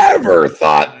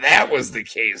thought that was the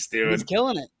case, dude. He's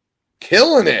killing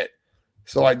it.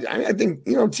 So I think,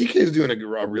 TK is doing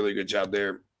a really good job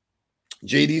there.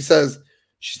 JD says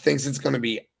she thinks it's going to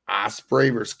be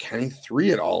Ospreay versus Kenny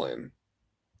 3 at All In.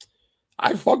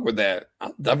 I fuck with that.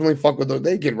 I'll definitely fuck with those.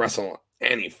 They can wrestle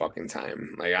any fucking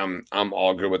time. Like I'm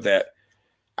all good with that.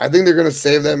 I think they're going to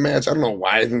save that match. I don't know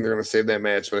why I think they're going to save that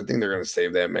match, but I think they're going to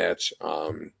save that match.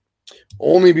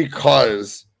 Only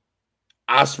because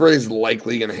Ospreay is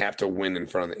likely going to have to win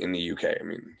in the UK. I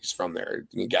mean, he's from there.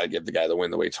 You got to give the guy the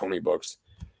win the way Tony books.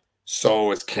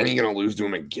 So is Kenny going to lose to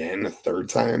him again a 3rd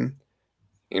time?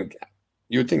 And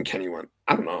you would think Kenny went,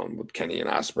 I don't know, with Kenny and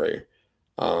Ospreay.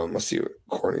 Let's see what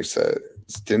Courtney said.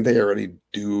 Didn't they already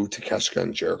do Takeshita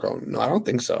and Jericho? No, I don't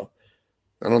think so.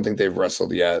 I don't think they've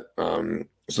wrestled yet. So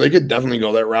they could definitely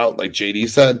go that route. Like JD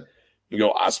said, you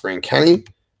go Ospreay and Kenny,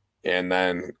 and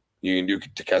then you can do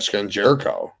Takeshita and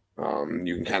Jericho.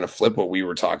 You can kind of flip what we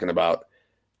were talking about.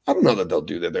 I don't know that they'll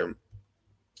do that.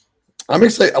 I'm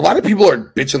excited. A lot of people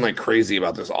are bitching like crazy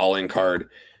about this all-in card.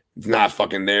 It's not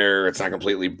fucking there. It's not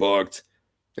completely booked.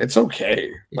 It's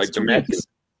okay. Like the matches.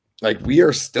 Like, we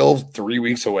are still 3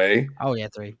 weeks away. Oh, yeah,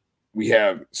 3. We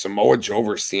have Samoa Joe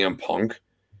versus CM Punk.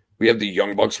 We have the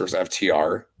Young Bucks versus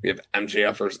FTR. We have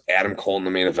MJF versus Adam Cole in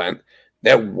the main event.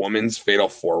 That women's fatal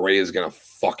 4-way is going to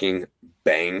fucking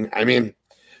bang. I mean,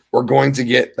 we're going to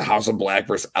get the House of Black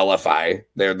versus LFI.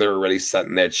 They're already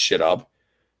setting that shit up.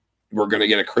 We're going to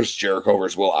get a Chris Jericho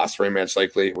versus Will Ospreay match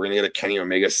likely. We're going to get a Kenny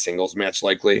Omega singles match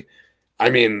likely. I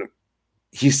mean,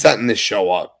 he's setting this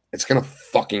show up. It's going to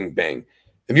fucking bang.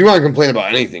 If you want to complain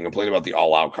about anything, complain about the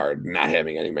all-out card not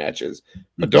having any matches.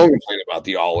 But don't complain about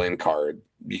the all-in card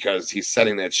because he's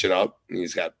setting that shit up. And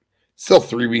he's got still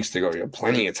 3 weeks to go. You have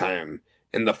plenty of time.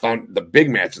 And the big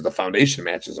matches, the foundation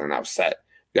matches are now set.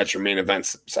 You got your main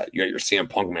events set. You got your CM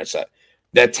Punk match set.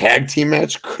 That tag team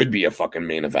match could be a fucking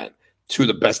main event. 2 of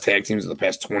the best tag teams of the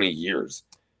past 20 years.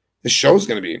 This show's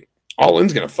going to be, All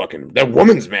In's going to fucking, that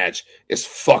women's match is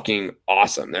fucking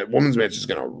awesome. That women's match is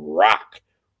going to rock.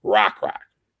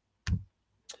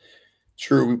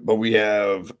 True, but we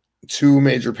have 2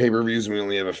 major pay-per-views and we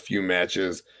only have a few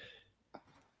matches.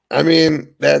 I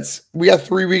mean, we got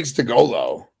 3 weeks to go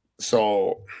though.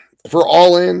 So for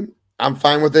All In, I'm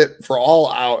fine with it. For All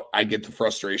Out, I get the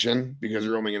frustration because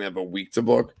you're only going to have a week to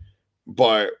book.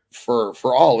 But for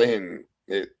All In,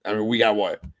 we got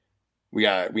what?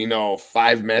 We know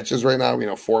 5 matches right now. We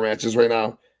know 4 matches right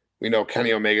now. We know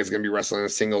Kenny Omega is going to be wrestling a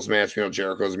singles match. We know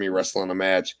Jericho's going to be wrestling a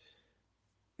match.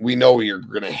 We know you're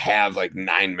going to have like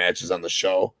 9 matches on the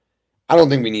show. I don't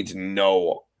think we need to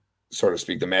know, so to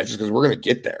speak, the matches because we're going to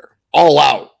get there. All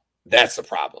Out, that's the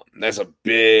problem. That's a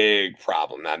big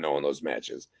problem, not knowing those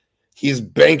matches. He's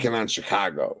banking on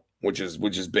Chicago, which is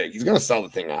big. He's going to sell the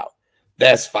thing out.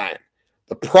 That's fine.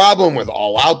 The problem with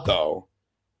All Out, though,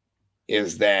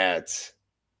 is that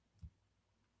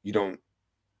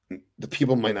the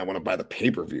people might not want to buy the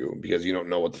pay-per-view because you don't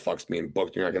know what the fuck's being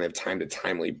booked. You're not going to have time to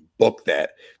timely book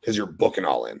that because you're booking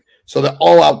All In. So the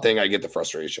All Out thing, I get the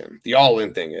frustration. The All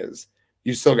In thing is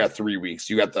you still got 3 weeks.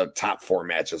 You got the top 4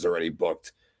 matches already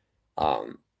booked.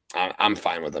 I'm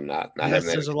fine with them not having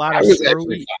there's that. a lot of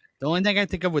screwy. The only thing I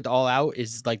think of with All Out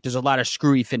is like there's a lot of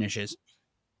screwy finishes.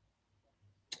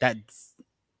 Let's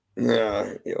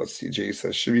see. Jay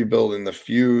says should be building the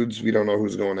feuds. We don't know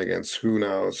who's going against who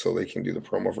now, so they can do the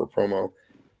promo for promo.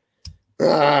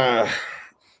 I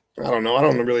don't know. I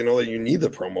don't really know that you need the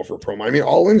promo for promo. I mean,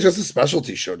 All In's just a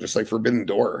specialty show, just like Forbidden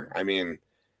Door. I mean,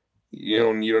 you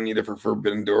don't need it for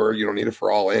Forbidden Door. You don't need it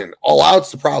for All In. All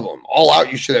Out's the problem. All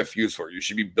Out you should have feuds for. You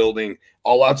should be building.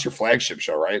 All Out's your flagship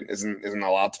show, right? Isn't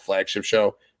All Out the flagship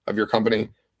show of your company?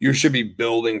 You should be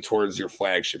building towards your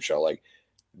flagship show, like.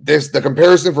 The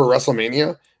comparison for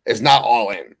WrestleMania is not All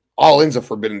In. All In's a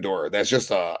Forbidden Door. That's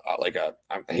just I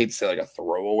hate to say like a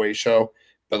throwaway show,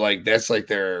 but like that's like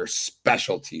their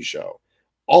specialty show.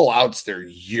 All Out's their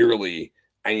yearly,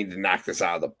 I need to knock this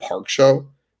out of the park show.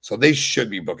 So they should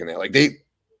be booking that. Like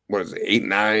what is it,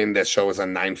 8-9? That show is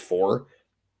on 9-4.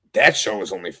 That show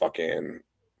is only fucking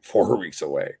 4 weeks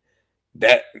away.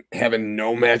 That having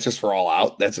no matches for All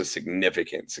Out, that's a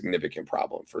significant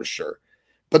problem for sure.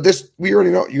 But this, we already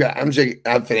know. You got MJF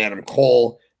and Adam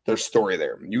Cole, their story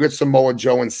there. You got Samoa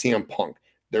Joe and CM Punk,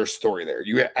 their story there.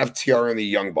 You got FTR and the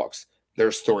Young Bucks,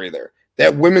 their story there.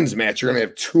 That women's match, you're going to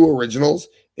have 2 originals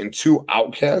and 2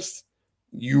 outcasts.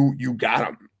 You got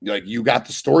them. Like, you got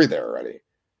the story there already.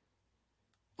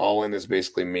 All In is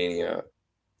basically Mania.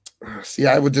 See,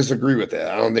 I would disagree with that.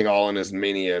 I don't think All In is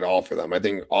Mania at all for them. I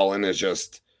think All In is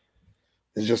just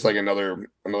like another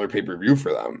pay-per-view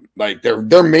for them. Like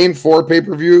their main 4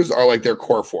 pay-per-views are like their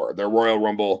core 4. Their Royal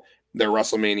Rumble, their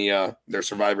WrestleMania, their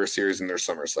Survivor Series, and their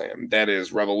SummerSlam. That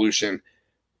is Revolution,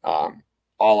 All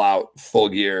Out, Full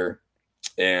Gear,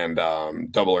 and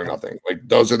Double or Nothing. Like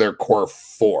those are their core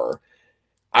 4.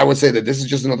 I would say that this is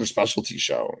just another specialty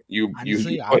show. I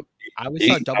always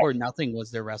thought Double or Nothing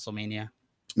was their WrestleMania.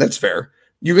 That's fair.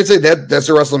 You could say that's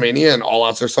their WrestleMania and All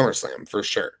Out's their SummerSlam for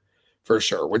sure. For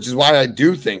sure, which is why I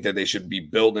do think that they should be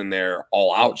building their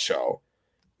All Out show,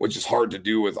 which is hard to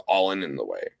do with All In the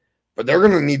way. But they're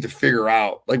going to need to figure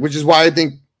out, like, which is why I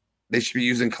think they should be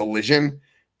using Collision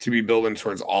to be building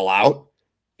towards All Out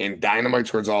and Dynamite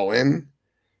towards All In.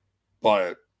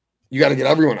 But you got to get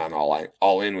everyone on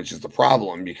All In, which is the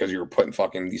problem because you're putting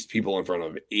fucking these people in front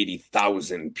of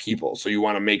 80,000 people. So you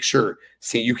want to make sure,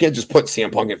 you can't just put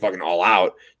CM Punk in fucking All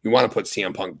Out. You want to put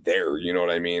CM Punk there. You know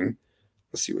what I mean?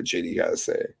 Let's see what JD got to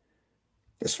say.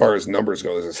 As far as numbers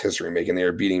go, this is history making. They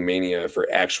are beating Mania for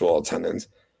actual attendance.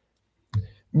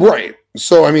 Right.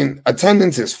 So, I mean,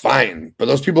 attendance is fine, but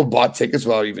those people bought tickets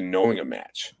without even knowing a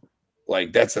match.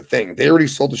 Like, that's the thing. They already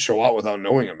sold the show out without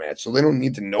knowing a match, so they don't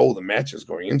need to know the matches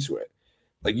going into it.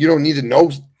 Like, you don't need to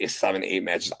know 7, 8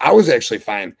 matches. I was actually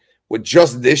fine with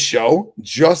just this show,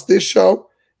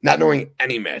 not knowing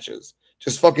any matches.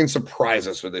 Just fucking surprise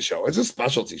us with the show. It's a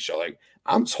specialty show. Like,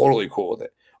 I'm totally cool with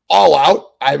it. All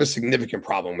Out, I have a significant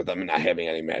problem with them not having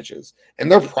any matches.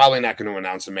 And they're probably not going to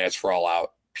announce a match for All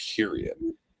Out, period.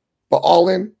 But All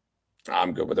In,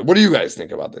 I'm good with it. What do you guys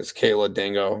think about this? Kayla,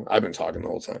 Dango? I've been talking the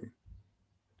whole time.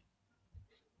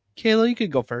 Kayla, you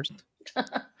could go first.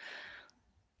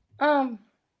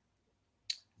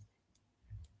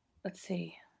 Let's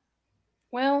see.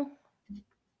 Well,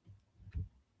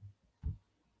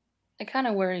 I kind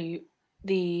of worry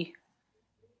they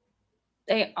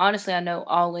honestly, I know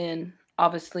All In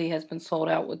obviously has been sold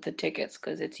out with the tickets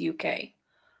because it's UK.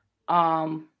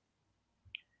 I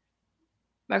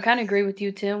kind of agree with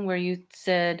you, Tim, where you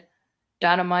said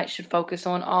Dynamite should focus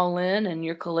on All In and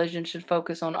your Collision should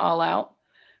focus on All Out,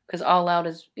 because All Out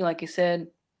is, like you said,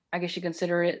 I guess you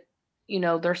consider it,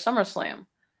 their SummerSlam.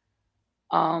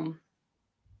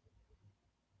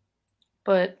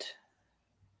 But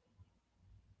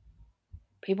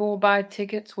people will buy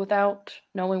tickets without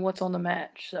knowing what's on the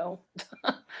match. So,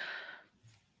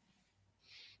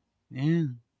 yeah.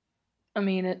 I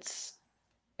mean,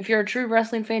 if you're a true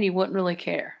wrestling fan, you wouldn't really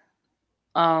care.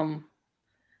 I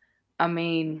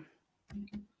mean,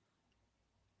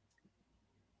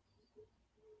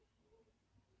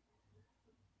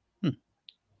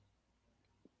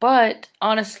 but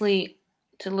honestly,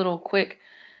 it's a little quick.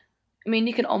 I mean,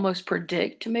 you can almost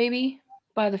predict maybe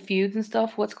by the feuds and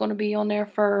stuff what's going to be on there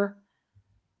for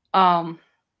All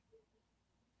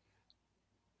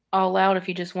Out if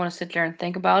you just want to sit there and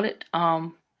think about it.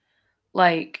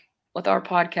 Like with our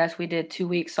podcast, we did 2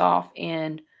 weeks off,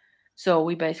 and so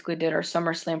we basically did our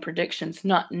SummerSlam predictions,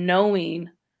 not knowing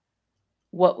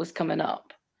what was coming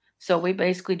up. So we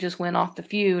basically just went off the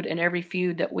feud, and every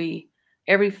feud that we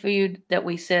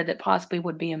said that possibly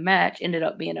would be a match ended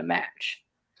up being a match.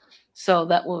 So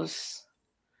that was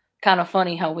kind of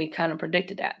funny how we kind of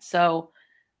predicted that. So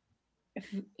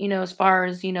if as far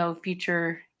as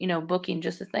future booking,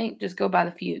 just go by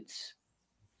the feuds.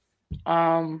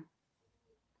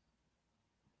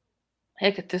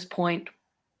 Heck, at this point,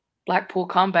 Blackpool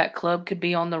Combat Club could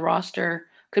be on the roster,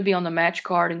 could be on the match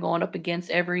card and going up against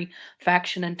every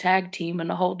faction and tag team in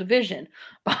the whole division.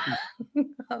 I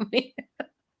mean,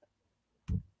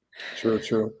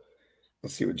 True.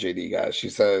 Let's see what JD got. She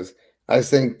says, I just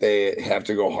think they have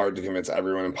to go hard to convince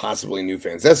everyone and possibly new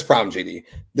fans. That's the problem, JD.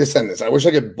 This and this. I wish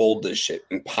I could bold this shit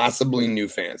and possibly new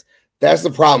fans. That's the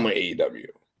problem with AEW.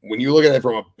 When you look at it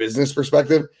from a business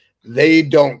perspective, they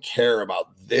don't care about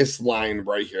this line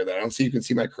right here that I don't see. You can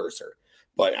see my cursor,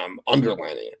 but I'm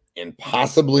underlining it. And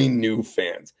possibly new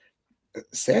fans.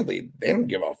 Sadly, they don't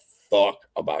give a fuck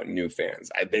about new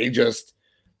fans. They just,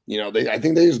 I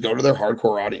think they just go to their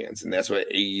hardcore audience, and that's what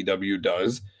AEW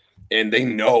does. And they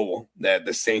know that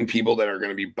the same people that are going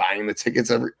to be buying the tickets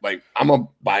I'm a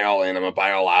buy All In, I'm a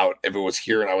buy All Out. If it was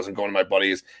here and I wasn't going to my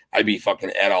buddies, I'd be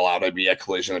fucking at All Out. I'd be at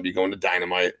Collision. I'd be going to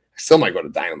Dynamite. I still might go to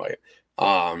Dynamite.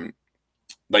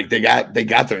 They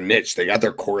got their niche, they got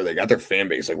their core, they got their fan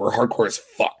base. Like, we're hardcore as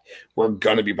fuck. We're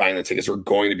gonna be buying the tickets. We're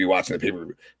going to be watching the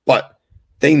pay-per-view. But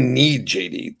they need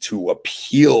JD to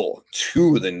appeal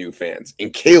to the new fans.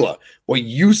 And Kayla, what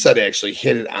you said actually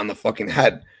hit it on the fucking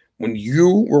head. When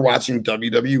you were watching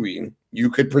WWE, you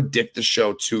could predict the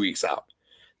show 2 weeks out.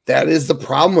 That is the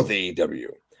problem with AEW.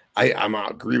 I'm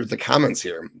agree with the comments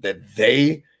here that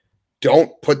they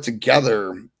don't put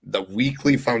together the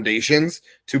weekly foundations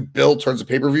to build towards a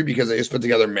pay-per-view because they just put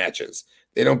together matches.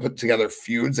 They don't put together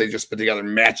feuds. They just put together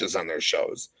matches on their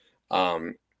shows.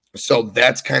 So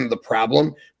that's kind of the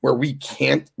problem where we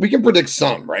can predict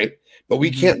some, right? But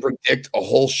we can't predict a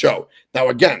whole show. Now,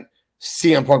 again,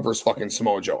 CM Punk versus fucking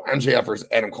Samoa Joe, MJF versus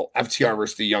Adam Cole, FTR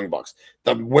versus the Young Bucks,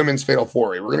 the women's Fatal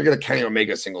 4-Way. We're going to get a Kenny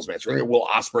Omega singles match. We're going to get Will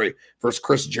Ospreay versus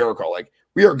Chris Jericho. Like,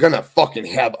 we are going to fucking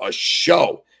have a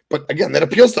show. But again, that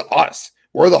appeals to us.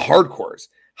 We're the hardcores.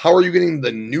 How are you getting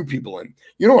the new people in?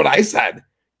 You know what I said?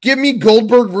 Give me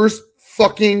Goldberg versus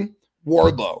fucking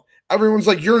Wardlow. Everyone's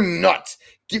like, you're nuts.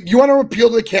 You want to appeal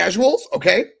to the casuals?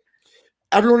 Okay.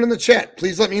 Everyone in the chat,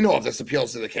 please let me know if this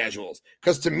appeals to the casuals.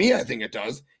 Because to me, I think it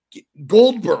does.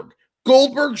 Goldberg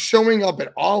showing up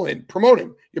at All In, promote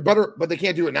him. You're better, but they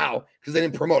can't do it now because they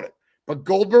didn't promote it. But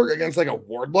Goldberg against like a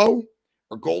Wardlow,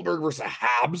 or Goldberg versus a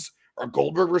Habs, or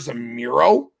Goldberg versus a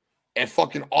Miro at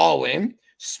fucking All In,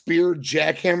 spear,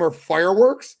 jackhammer,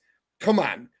 fireworks. Come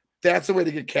on. That's the way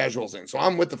to get casuals in. So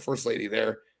I'm with the first lady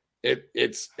there.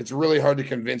 It's really hard to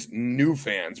convince new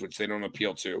fans, which they don't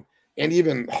appeal to, and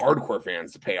even hardcore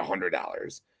fans to pay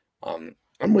 $100.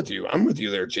 I'm with you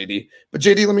there, JD. But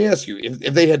JD, let me ask you,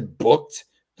 if they had booked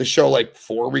the show like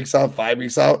 4 weeks out, 5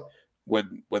 weeks out,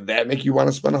 would that make you want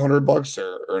to spend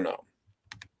 $100 or no?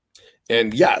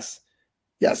 And yes,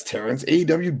 Terrence,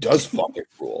 AEW does fucking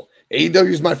rule. AEW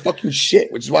is my fucking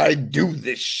shit, which is why I do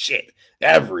this shit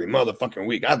every motherfucking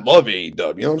week. I love AEW. You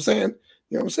know what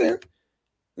I'm saying?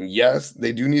 And yes,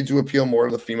 they do need to appeal more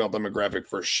to the female demographic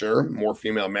for sure. More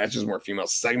female matches, more female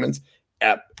segments.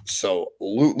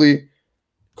 Absolutely.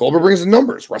 Goldberg brings the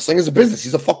numbers. Wrestling is a business.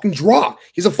 He's a fucking draw.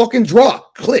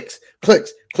 Clicks.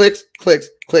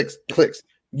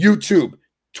 YouTube,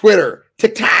 Twitter,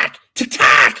 TikTok.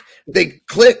 They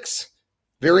clicks.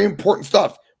 Very important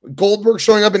stuff. Goldberg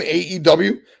showing up in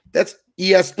AEW, that's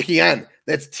ESPN.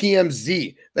 That's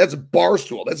TMZ. That's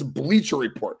Barstool. That's Bleacher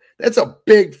Report. That's a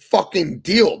big fucking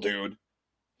deal, dude.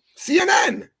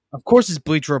 CNN. Of course it's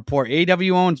Bleacher Report.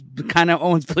 AEW kind of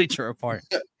owns Bleacher Report.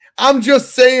 I'm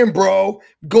just saying, bro.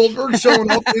 Goldberg showing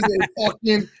up is a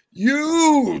fucking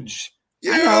huge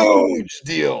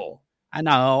deal. I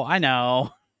know.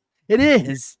 It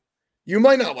is. You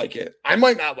might not like it. I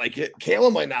might not like it.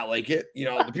 Kayla might not like it. You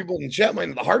know, the people in the chat the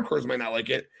hardcores might not like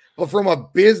it. But from a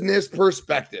business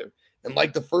perspective, and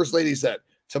like the first lady said,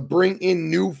 to bring in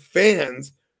new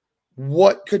fans,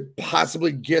 what could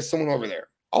possibly get someone over there?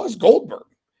 Oh, it's Goldberg.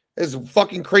 As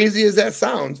fucking crazy as that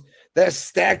sounds, that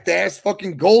stacked ass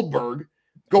fucking Goldberg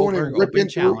going and ripping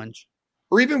challenge.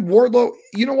 Or even Wardlow.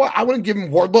 You know what? I wouldn't give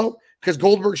him Wardlow because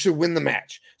Goldberg should win the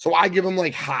match. So I give him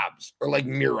like Hobbs or like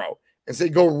Miro and say,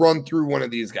 go run through one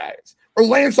of these guys. Or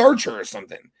Lance Archer or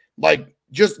something. Like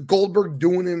just Goldberg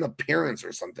doing an appearance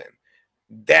or something.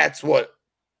 That's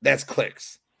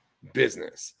clicks.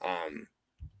 Business.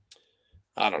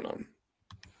 I don't know.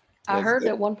 I heard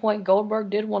at one point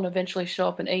Goldberg did want to eventually show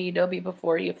up in AEW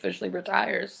before he officially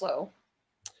retires. So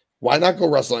why not go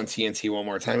wrestle on TNT one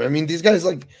more time? I mean, these guys,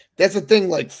 like, that's the thing,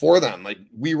 like, for them. Like,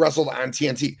 we wrestled on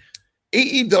TNT.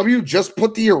 AEW just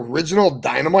put the original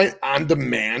Dynamite on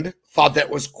demand. Thought that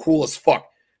was cool as fuck.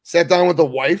 Sat down with the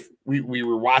wife. We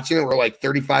were watching it. We're like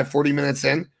 35, 40 minutes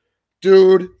in.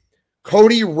 Dude,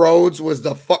 Cody Rhodes was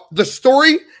the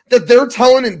story that they're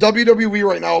telling in WWE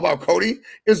right now about Cody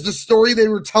is the story they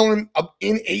were telling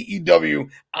in AEW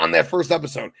on that first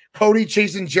episode. Cody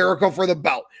chasing Jericho for the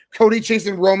belt. Cody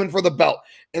chasing Roman for the belt.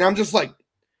 And I'm just like,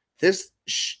 this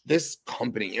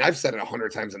company, and I've said it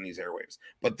 100 times on these airwaves,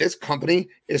 but this company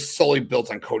is solely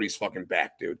built on Cody's fucking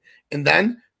back, dude. And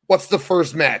then what's the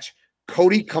first match?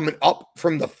 Cody coming up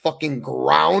from the fucking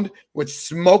ground with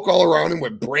smoke all around him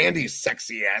with Brandy's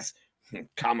sexy ass.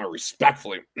 Comma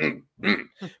respectfully.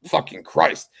 Fucking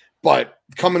Christ. But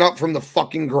coming up from the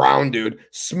fucking ground, dude.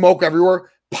 Smoke everywhere.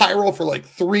 Pyro for like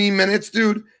 3 minutes,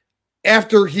 dude.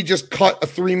 After he just cut a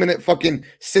 3-minute fucking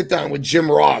sit down with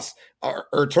Jim Ross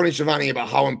or Tony Schiavone about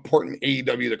how important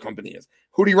AEW the company is.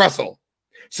 Who'd he wrestle?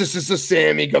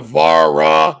 Sammy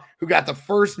Guevara, who got the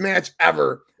first match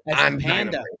ever on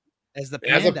Dynamite. As the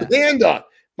panda.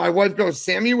 My wife goes,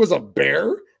 Sammy was a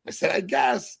bear? I said, I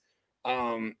guess.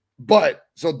 But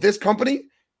so this company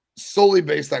solely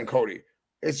based on Cody.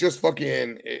 It's just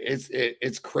fucking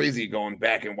it's crazy going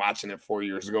back and watching it 4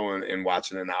 years ago and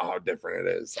watching it now how different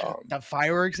it is. The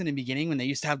fireworks in the beginning when they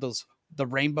used to have the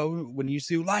rainbow when you used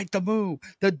to like the move.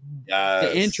 The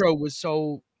intro was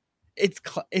so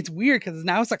it's weird because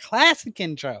now it's a classic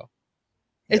intro.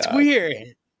 It's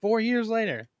weird. 4 years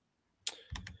later.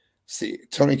 See,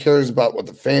 Tony cares about what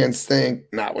the fans think,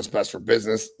 not what's best for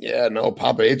business. Yeah, no,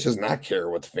 Papa H does not care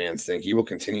what the fans think. He will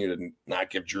continue to not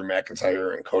give Drew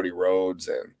McIntyre and Cody Rhodes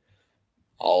and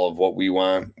all of what we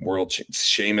want.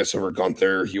 Sheamus over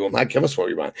Gunther. He will not give us what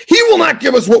we want. He will not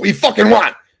give us what we fucking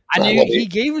want. He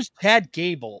gave us Chad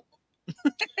Gable.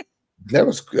 That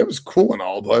was cool and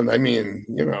all, but I mean,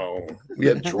 you know, we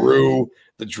had Drew.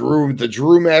 The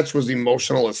Drew match was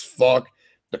emotional as fuck.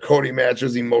 The Cody match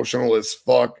was emotional as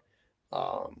fuck.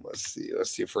 Let's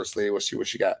see first lady. Let's see what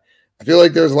she got. I feel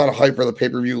like there's a lot of hype for the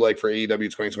pay-per-view, like for AEW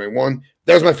 2021.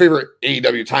 That was my favorite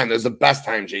AEW time. That was the best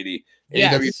time, JD.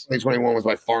 Yes. AEW 2021 was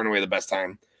by far and away the best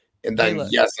time. And then Kayla,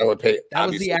 yes, I would pay. That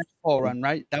was the actual run,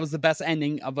 right? That was the best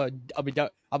ending of a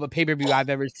pay-per-view I've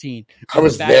ever seen. I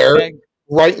was there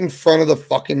right in front of the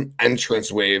fucking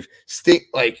entrance wave.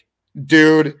 Like,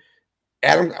 dude,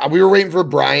 Adam, we were waiting for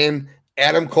Brian.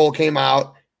 Adam Cole came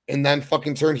out and then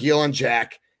fucking turned heel on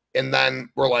Jack. And then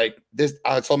we're like, this.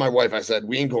 I told my wife, I said,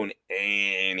 we ain't going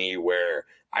anywhere.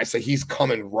 I said, he's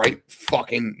coming right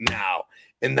fucking now.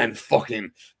 And then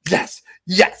fucking, yes.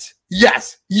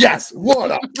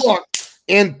 What a fuck.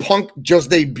 And Punk just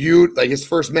debuted, like his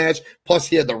first match. Plus,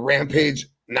 he had the Rampage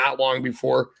not long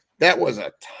before. That was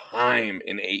a time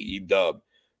in AEW.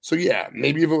 So yeah,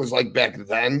 maybe if it was like back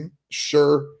then,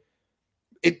 sure.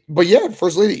 But yeah,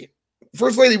 First Lady,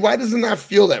 why does it not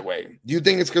feel that way? Do you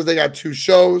think it's because they got 2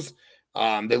 shows?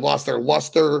 They lost their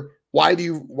luster. Why do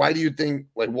you think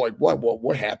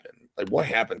what happened? Like what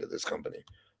happened to this company?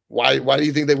 Why do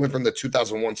you think they went from the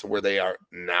 2001 to where they are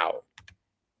now?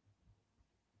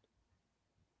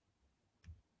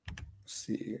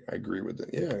 See, I agree with it.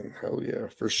 Yeah, hell yeah,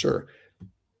 for sure.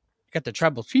 Got the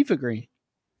tribal chief agree.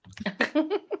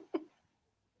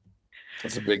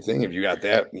 That's a big thing. If you got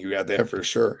that for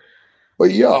sure.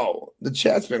 But yo, the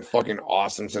chat's been fucking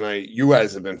awesome tonight. You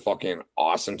guys have been fucking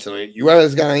awesome tonight. You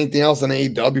guys got anything else on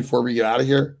AEW before we get out of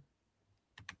here?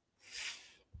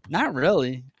 Not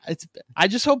really. I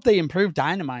just hope they improve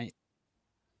Dynamite.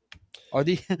 Are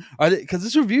they? Because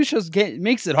this review show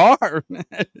makes it hard.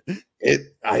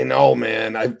 I know,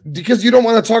 man. Because you don't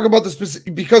want to talk about the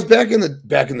specific. Because back in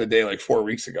the day, like 4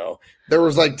 weeks ago, there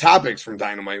was like topics from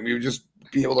Dynamite. We would just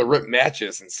be able to rip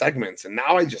matches and segments, and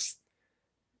now it's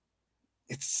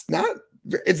not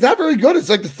very good. It's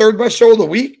like the 3rd best show of the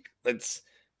week. It's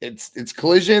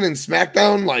Collision and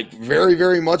SmackDown, like very,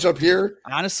 very much up here.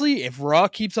 Honestly, if Raw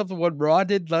keeps up with what Raw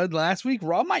did last week,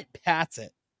 Raw might pass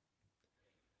it.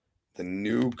 The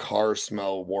new car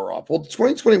smell wore off. Well,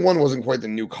 2021 wasn't quite the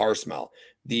new car smell.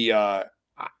 I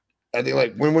think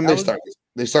like when they started.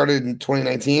 They started in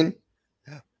 2019.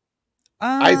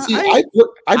 I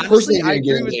personally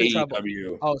agree with the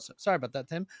AEW. Oh, sorry about that,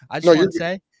 Tim. I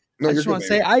just want to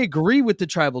say I agree with the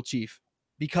tribal chief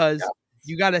because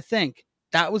you got to think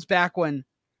that was back when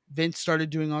Vince started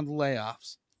doing all the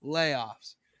layoffs.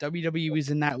 WWE was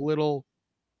in that little.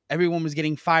 Everyone was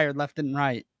getting fired left and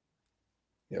right.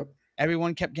 Yep.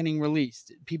 Everyone kept getting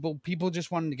released. People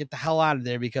just wanted to get the hell out of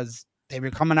there because they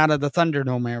were coming out of the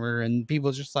Thunderdome era, and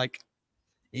people just like,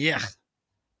 yeah.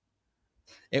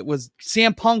 It was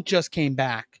CM Punk just came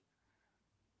back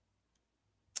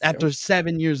after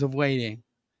 7 years of waiting.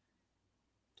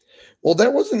 Well,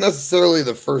 that wasn't necessarily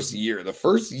the first year. The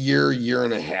first year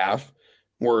and a half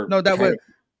were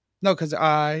because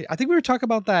I think we were talking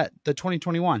about that the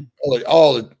 2021. When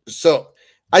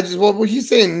he's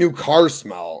saying new car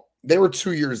smell, they were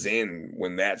 2 years in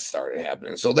when that started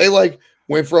happening. So they like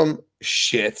went from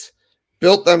shit,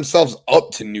 built themselves up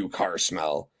to new car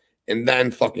smell, and then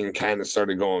fucking kind of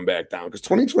started going back down. Because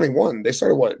 2021, they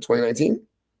started 2019?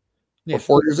 Yeah. Or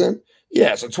 4 years in?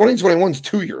 Yeah, so 2021's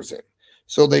 2 years in.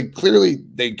 So they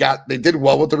did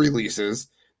well with the releases.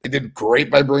 They did great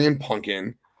by bringing Punk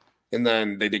in. And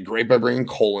then they did great by bringing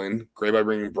Colin, great by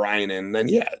bringing Brian in. And then,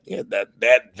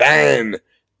 then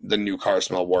the new car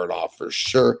smell wore it off for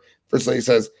sure. First Lady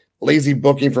says, lazy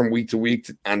booking from week to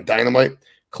week on Dynamite.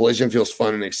 Collision feels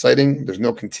fun and exciting. There's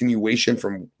no continuation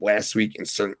from last week in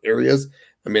certain areas.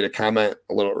 I made a comment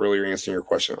a little earlier answering your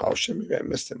question. Oh, shit, maybe I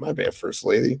missed it. My bad, First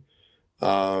Lady.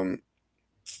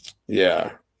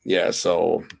 Yeah,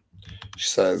 so she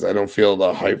says, I don't feel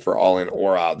the hype for All In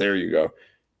or Out. There you go.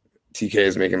 TK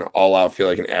is making All Out feel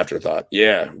like an afterthought.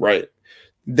 Yeah, right.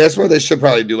 That's where they should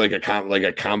probably do like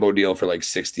a combo deal for like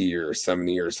 60 or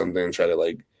 70 or something and try to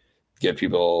like get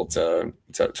people to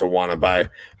want to buy.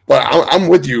 But I'm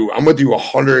with you. I'm with you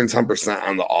 110%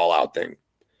 on the All Out thing.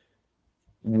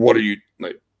 What are you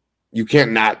like? You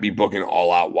can't not be booking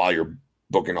All Out while you're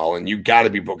booking All In. You got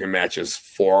to be booking matches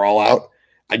for All Out.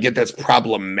 I get that's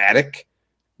problematic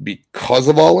because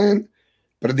of All In.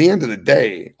 But at the end of the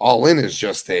day, All In is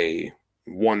just a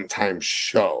one-time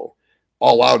show.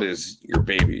 All Out is your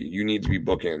baby. You need to be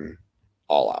booking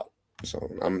All Out.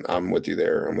 So I'm with you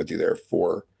there. I'm with you there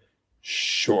for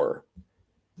sure.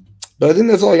 But I think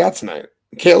that's all I got tonight.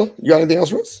 Kayla, you got anything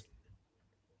else for us?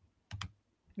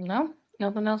 No,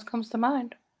 nothing else comes to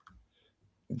mind.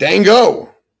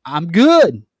 Dango. I'm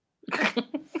good.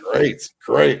 Great.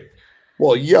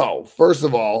 Well, first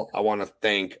of all, I want to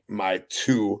thank my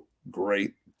 2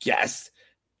 great guests,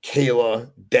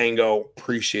 Kayla, Dango.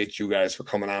 Appreciate you guys for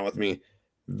coming on with me.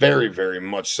 Very, very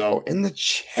much so. And the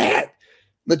chat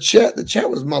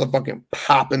was motherfucking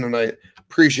popping tonight.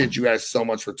 Appreciate you guys so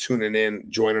much for tuning in,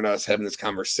 joining us, having this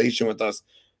conversation with us.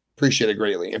 Appreciate it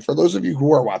greatly. And for those of you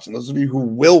who are watching, those of you who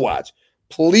will watch,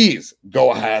 please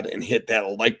go ahead and hit that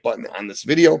like button on this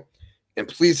video. And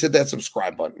please hit that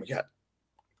subscribe button. We got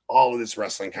all of this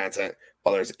wrestling content,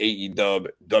 whether it's AEW,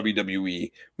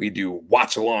 WWE. We do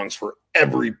watch-alongs for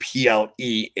every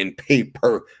PLE and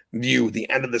pay-per-view. The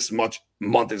end of this month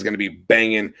is going to be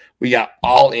banging. We got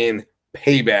All In,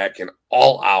 Payback, and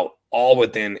All Out, all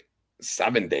within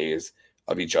 7 days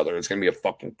of each other. It's going to be a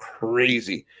fucking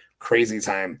crazy, crazy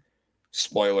time.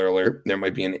 Spoiler alert, there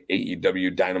might be an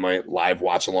AEW Dynamite live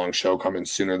watch-along show coming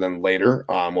sooner than later.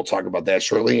 We'll talk about that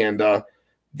shortly. And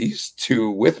these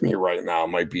two with me right now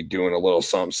might be doing a little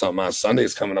something on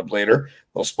Sundays coming up later.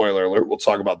 Little spoiler alert. We'll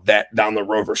talk about that down the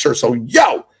road for sure. So,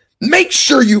 make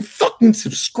sure you fucking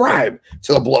subscribe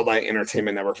to the Bloodline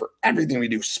Entertainment Network for everything we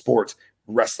do, sports,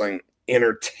 wrestling,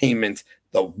 entertainment,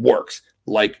 the works.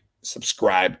 Like,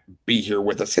 subscribe, be here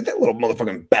with us. Hit that little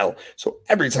motherfucking bell so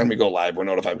every time we go live, we're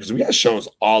notified, because we got shows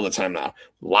all the time now.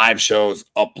 Live shows,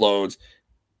 uploads,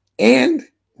 and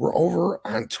we're over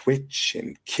on Twitch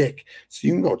and Kick. So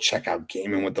you can go check out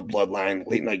Gaming with the Bloodline,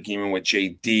 Late Night Gaming with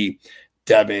JD,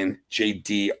 Devin,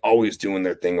 JD, always doing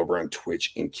their thing over on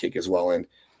Twitch and Kick as well. And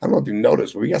I don't know if you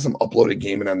noticed, but we got some uploaded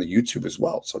gaming on the YouTube as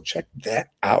well. So check that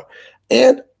out.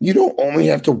 And you don't only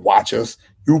have to watch us.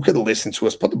 You could listen to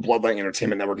us. Put the Bloodline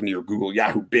Entertainment Network into your Google,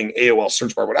 Yahoo, Bing, AOL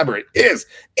search bar, whatever it is.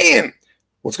 And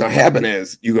what's going to happen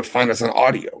is you can find us on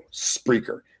audio,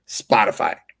 Spreaker,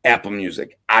 Spotify, Apple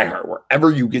Music, iHeart,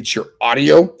 wherever you get your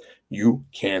audio, you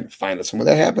can find us. And when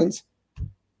that happens,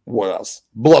 what else?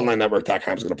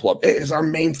 BloodlineNetwork.com is going to pull up. It is our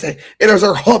mainstay. It is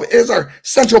our hub. It is our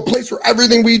central place for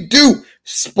everything we do.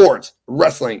 Sports,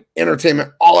 wrestling,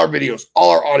 entertainment, all our videos, all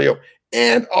our audio,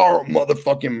 and our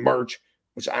motherfucking merch,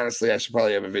 which honestly I should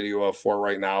probably have a video of for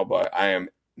right now, but I am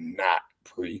not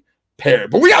prepared.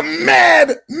 But we got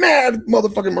mad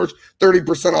motherfucking merch,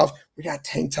 30% off. We got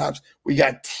tank tops. We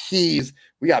got tees.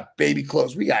 We got baby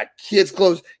clothes. We got kids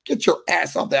clothes. Get your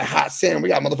ass off that hot sand. We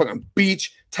got motherfucking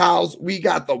beach towels. We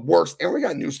got the works. And we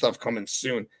got new stuff coming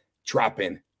soon.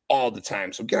 Dropping all the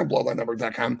time. So get on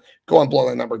bloodlinenetwork.com. Go on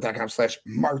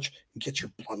bloodlinenetwork.com/March and get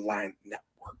your Bloodline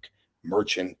Network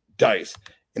merchandise.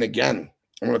 And again,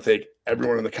 I want to thank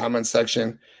everyone in the comment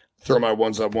section. Throw my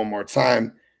ones up one more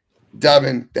time.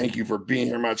 Devin, thank you for being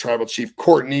here, my tribal chief.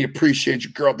 Courtney, appreciate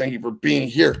you, girl. Thank you for being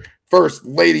here. First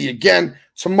lady again.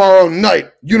 Tomorrow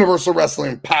night, Universal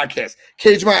Wrestling Podcast.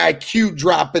 Cage My IQ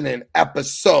dropping an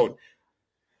episode.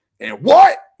 And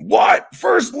what?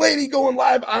 First lady going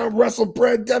live on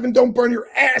WrestleBread. Devin, don't burn your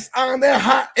ass on that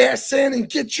hot ass sand and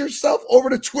get yourself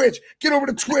over to Twitch. Get over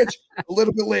to Twitch a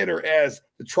little bit later as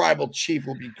the tribal chief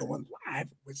will be going live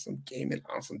with some gaming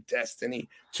on some Destiny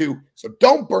 2. So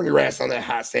don't burn your ass on that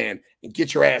hot sand and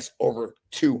get your ass over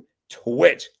to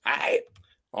Twitch.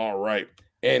 All right.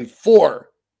 And for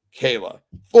Kayla,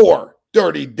 for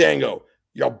Dirty Dango,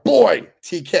 your boy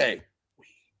TK,